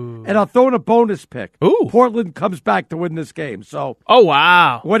Dolphins. Ooh. And I'll throw in a bonus pick. Ooh. Portland comes back to win this game. So, oh,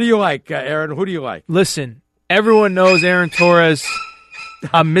 wow. What do you like, Aaron? Who do you like? Listen, everyone knows Aaron Torres.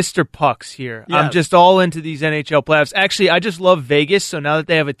 I'm Mr. Pucks here. Yeah. I'm just all into these NHL playoffs. Actually, I just love Vegas, so now that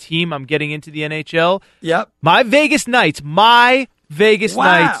they have a team, I'm getting into the NHL. Yep. My Vegas Knights, 5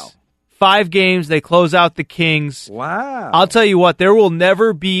 games, they close out the Kings. Wow. I'll tell you what, there will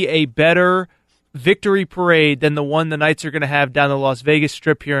never be a better victory parade than the one the Knights are going to have down the Las Vegas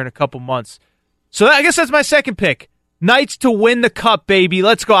Strip here in a couple months. So I guess that's my second pick. Knights to win the cup, baby.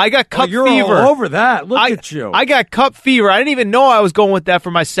 Let's go. I got cup fever. You're all over that. Look at you. I got cup fever. I didn't even know I was going with that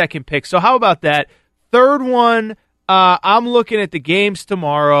for my second pick. So how about that? Third one, I'm looking at the games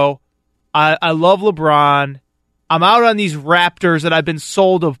tomorrow. I love LeBron. I'm out on these Raptors that I've been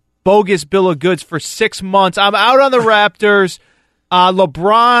sold a bogus bill of goods for 6 months. I'm out on the Raptors.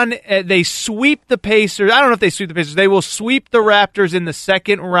 LeBron, they sweep the Pacers. I don't know if they sweep the Pacers. They will sweep the Raptors in the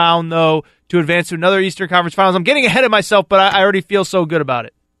second round, though, to advance to another Eastern Conference Finals. I'm getting ahead of myself, but I already feel so good about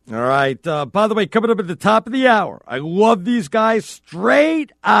it. All right. By the way, coming up at the top of the hour, I love these guys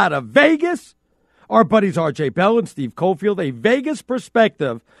straight out of Vegas. Our buddies RJ Bell and Steve Cofield, a Vegas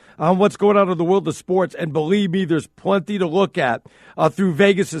perspective on what's going on in the world of sports. And believe me, there's plenty to look at through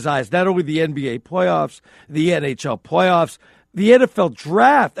Vegas's eyes, not only the NBA playoffs, the NHL playoffs, the NFL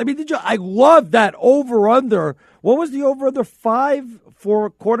draft. I mean, I love that over-under. What was the over-under? 5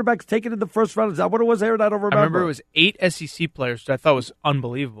 for quarterbacks taken in the first round? Is that what it was, Aaron? I don't remember. I remember it was 8 SEC players, which I thought was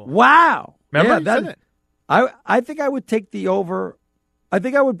unbelievable. Wow. Remember that? I think I would take the over. I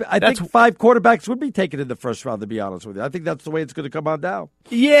think 5 quarterbacks would be taken in the first round, to be honest with you. I think that's the way it's going to come on down.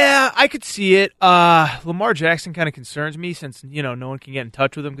 Yeah, I could see it. Lamar Jackson kind of concerns me since, no one can get in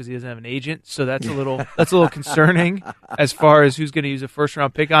touch with him because he doesn't have an agent. So that's a little concerning as far as who's going to use a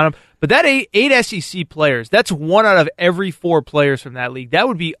first-round pick on him. But that 8 SEC players, that's 1 out of every 4 players from that league. That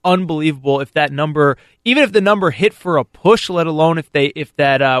would be unbelievable if that number, even if the number hit for a push, let alone if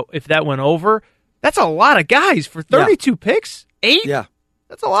that went over. That's a lot of guys for 32 picks. 8? Yeah.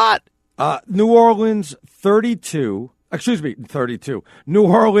 That's a lot. New Orleans, 32. Excuse me, 32. New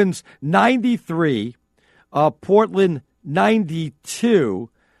Orleans 93, Portland 92.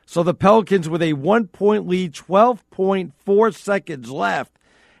 So the Pelicans with a 1-point lead, 12.4 seconds left.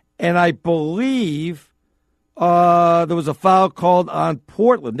 And I believe there was a foul called on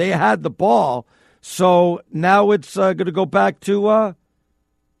Portland. They had the ball. So now it's going to go back to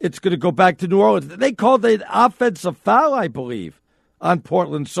New Orleans. They called it an offensive foul, I believe, on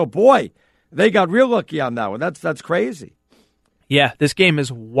Portland. So, boy, they got real lucky on that one. That's crazy. Yeah, this game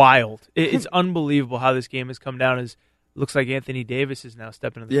is wild. It's unbelievable how this game has come down. It looks like Anthony Davis is now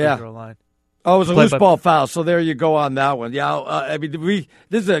stepping to the free throw line. Oh, it was a loose ball foul, so there you go on that one. Yeah, I mean,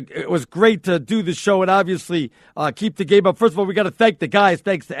 it was great to do the show and obviously keep the game up. First of all, we got to thank the guys.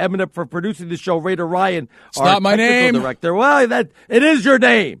 Thanks to Eminent for producing the show. Raider Ryan, our not my technical name. director. Well, it is your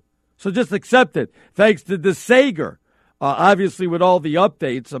name, so just accept it. Thanks to the Sager, obviously with all the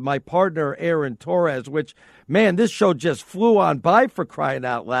updates of my partner Aaron Torres. Which, man, this show just flew on by for crying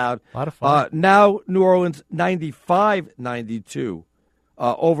out loud. A lot of fun. Now New Orleans 95-92.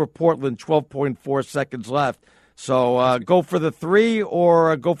 Over Portland, 12.4 seconds left. So go for the three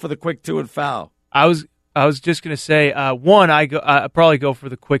or go for the quick two and foul. I was just going to say, one, I probably go for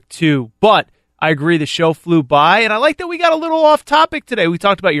the quick two, but I agree the show flew by, and I like that we got a little off topic today. We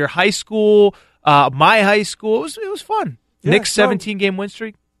talked about your high school, my high school. It was fun. Yeah, Knicks 17-game win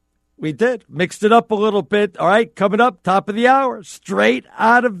streak. We did. Mixed it up a little bit. All right, coming up, top of the hour, straight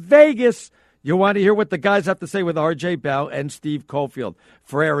out of Vegas. You want to hear what the guys have to say with R.J. Bell and Steve Caulfield.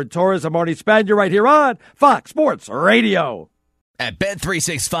 For Aaron Torres, I'm Arnie Spanier right here on Fox Sports Radio. At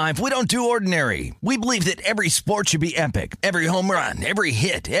Bet365, we don't do ordinary. We believe that every sport should be epic. Every home run, every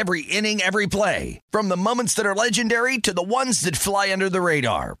hit, every inning, every play. From the moments that are legendary to the ones that fly under the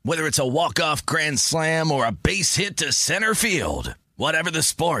radar. Whether it's a walk-off grand slam or a base hit to center field. Whatever the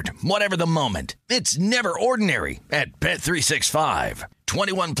sport, whatever the moment, it's never ordinary at Bet365.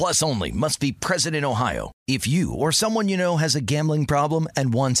 21 plus only. Must be present in Ohio. If you or someone you know has a gambling problem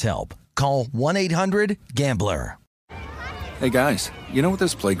and wants help, call 1-800-GAMBLER. Hey guys, you know what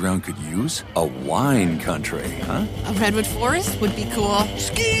this playground could use? A wine country, huh? A redwood forest would be cool.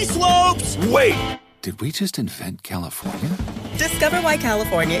 Ski slopes! Wait! Did we just invent California? Discover why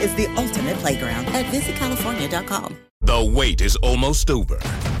California is the ultimate playground at visitcalifornia.com. The wait is almost over.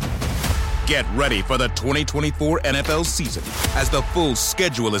 Get ready for the 2024 NFL season as the full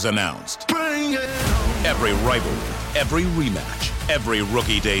schedule is announced. Bring it on. Every rivalry, every rematch, every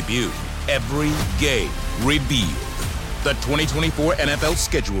rookie debut, every game revealed. The 2024 NFL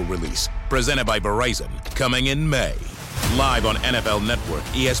schedule release, presented by Verizon, coming in May. Live on NFL Network,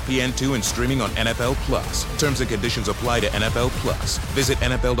 ESPN2, and streaming on NFL Plus. Terms and conditions apply to NFL Plus. Visit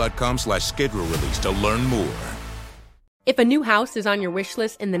NFL.com/schedule release to learn more. If a new house is on your wish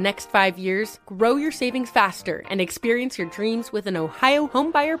list in the next 5 years, grow your savings faster and experience your dreams with an Ohio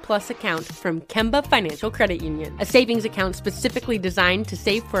Homebuyer Plus account from Kemba Financial Credit Union. A savings account specifically designed to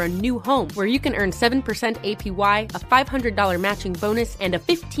save for a new home where you can earn 7% APY, a $500 matching bonus, and a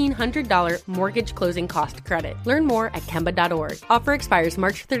 $1,500 mortgage closing cost credit. Learn more at Kemba.org. Offer expires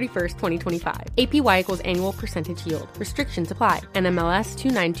March 31st, 2025. APY equals annual percentage yield. Restrictions apply. NMLS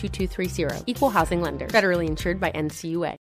 292230. Equal housing lender. Federally insured by NCUA.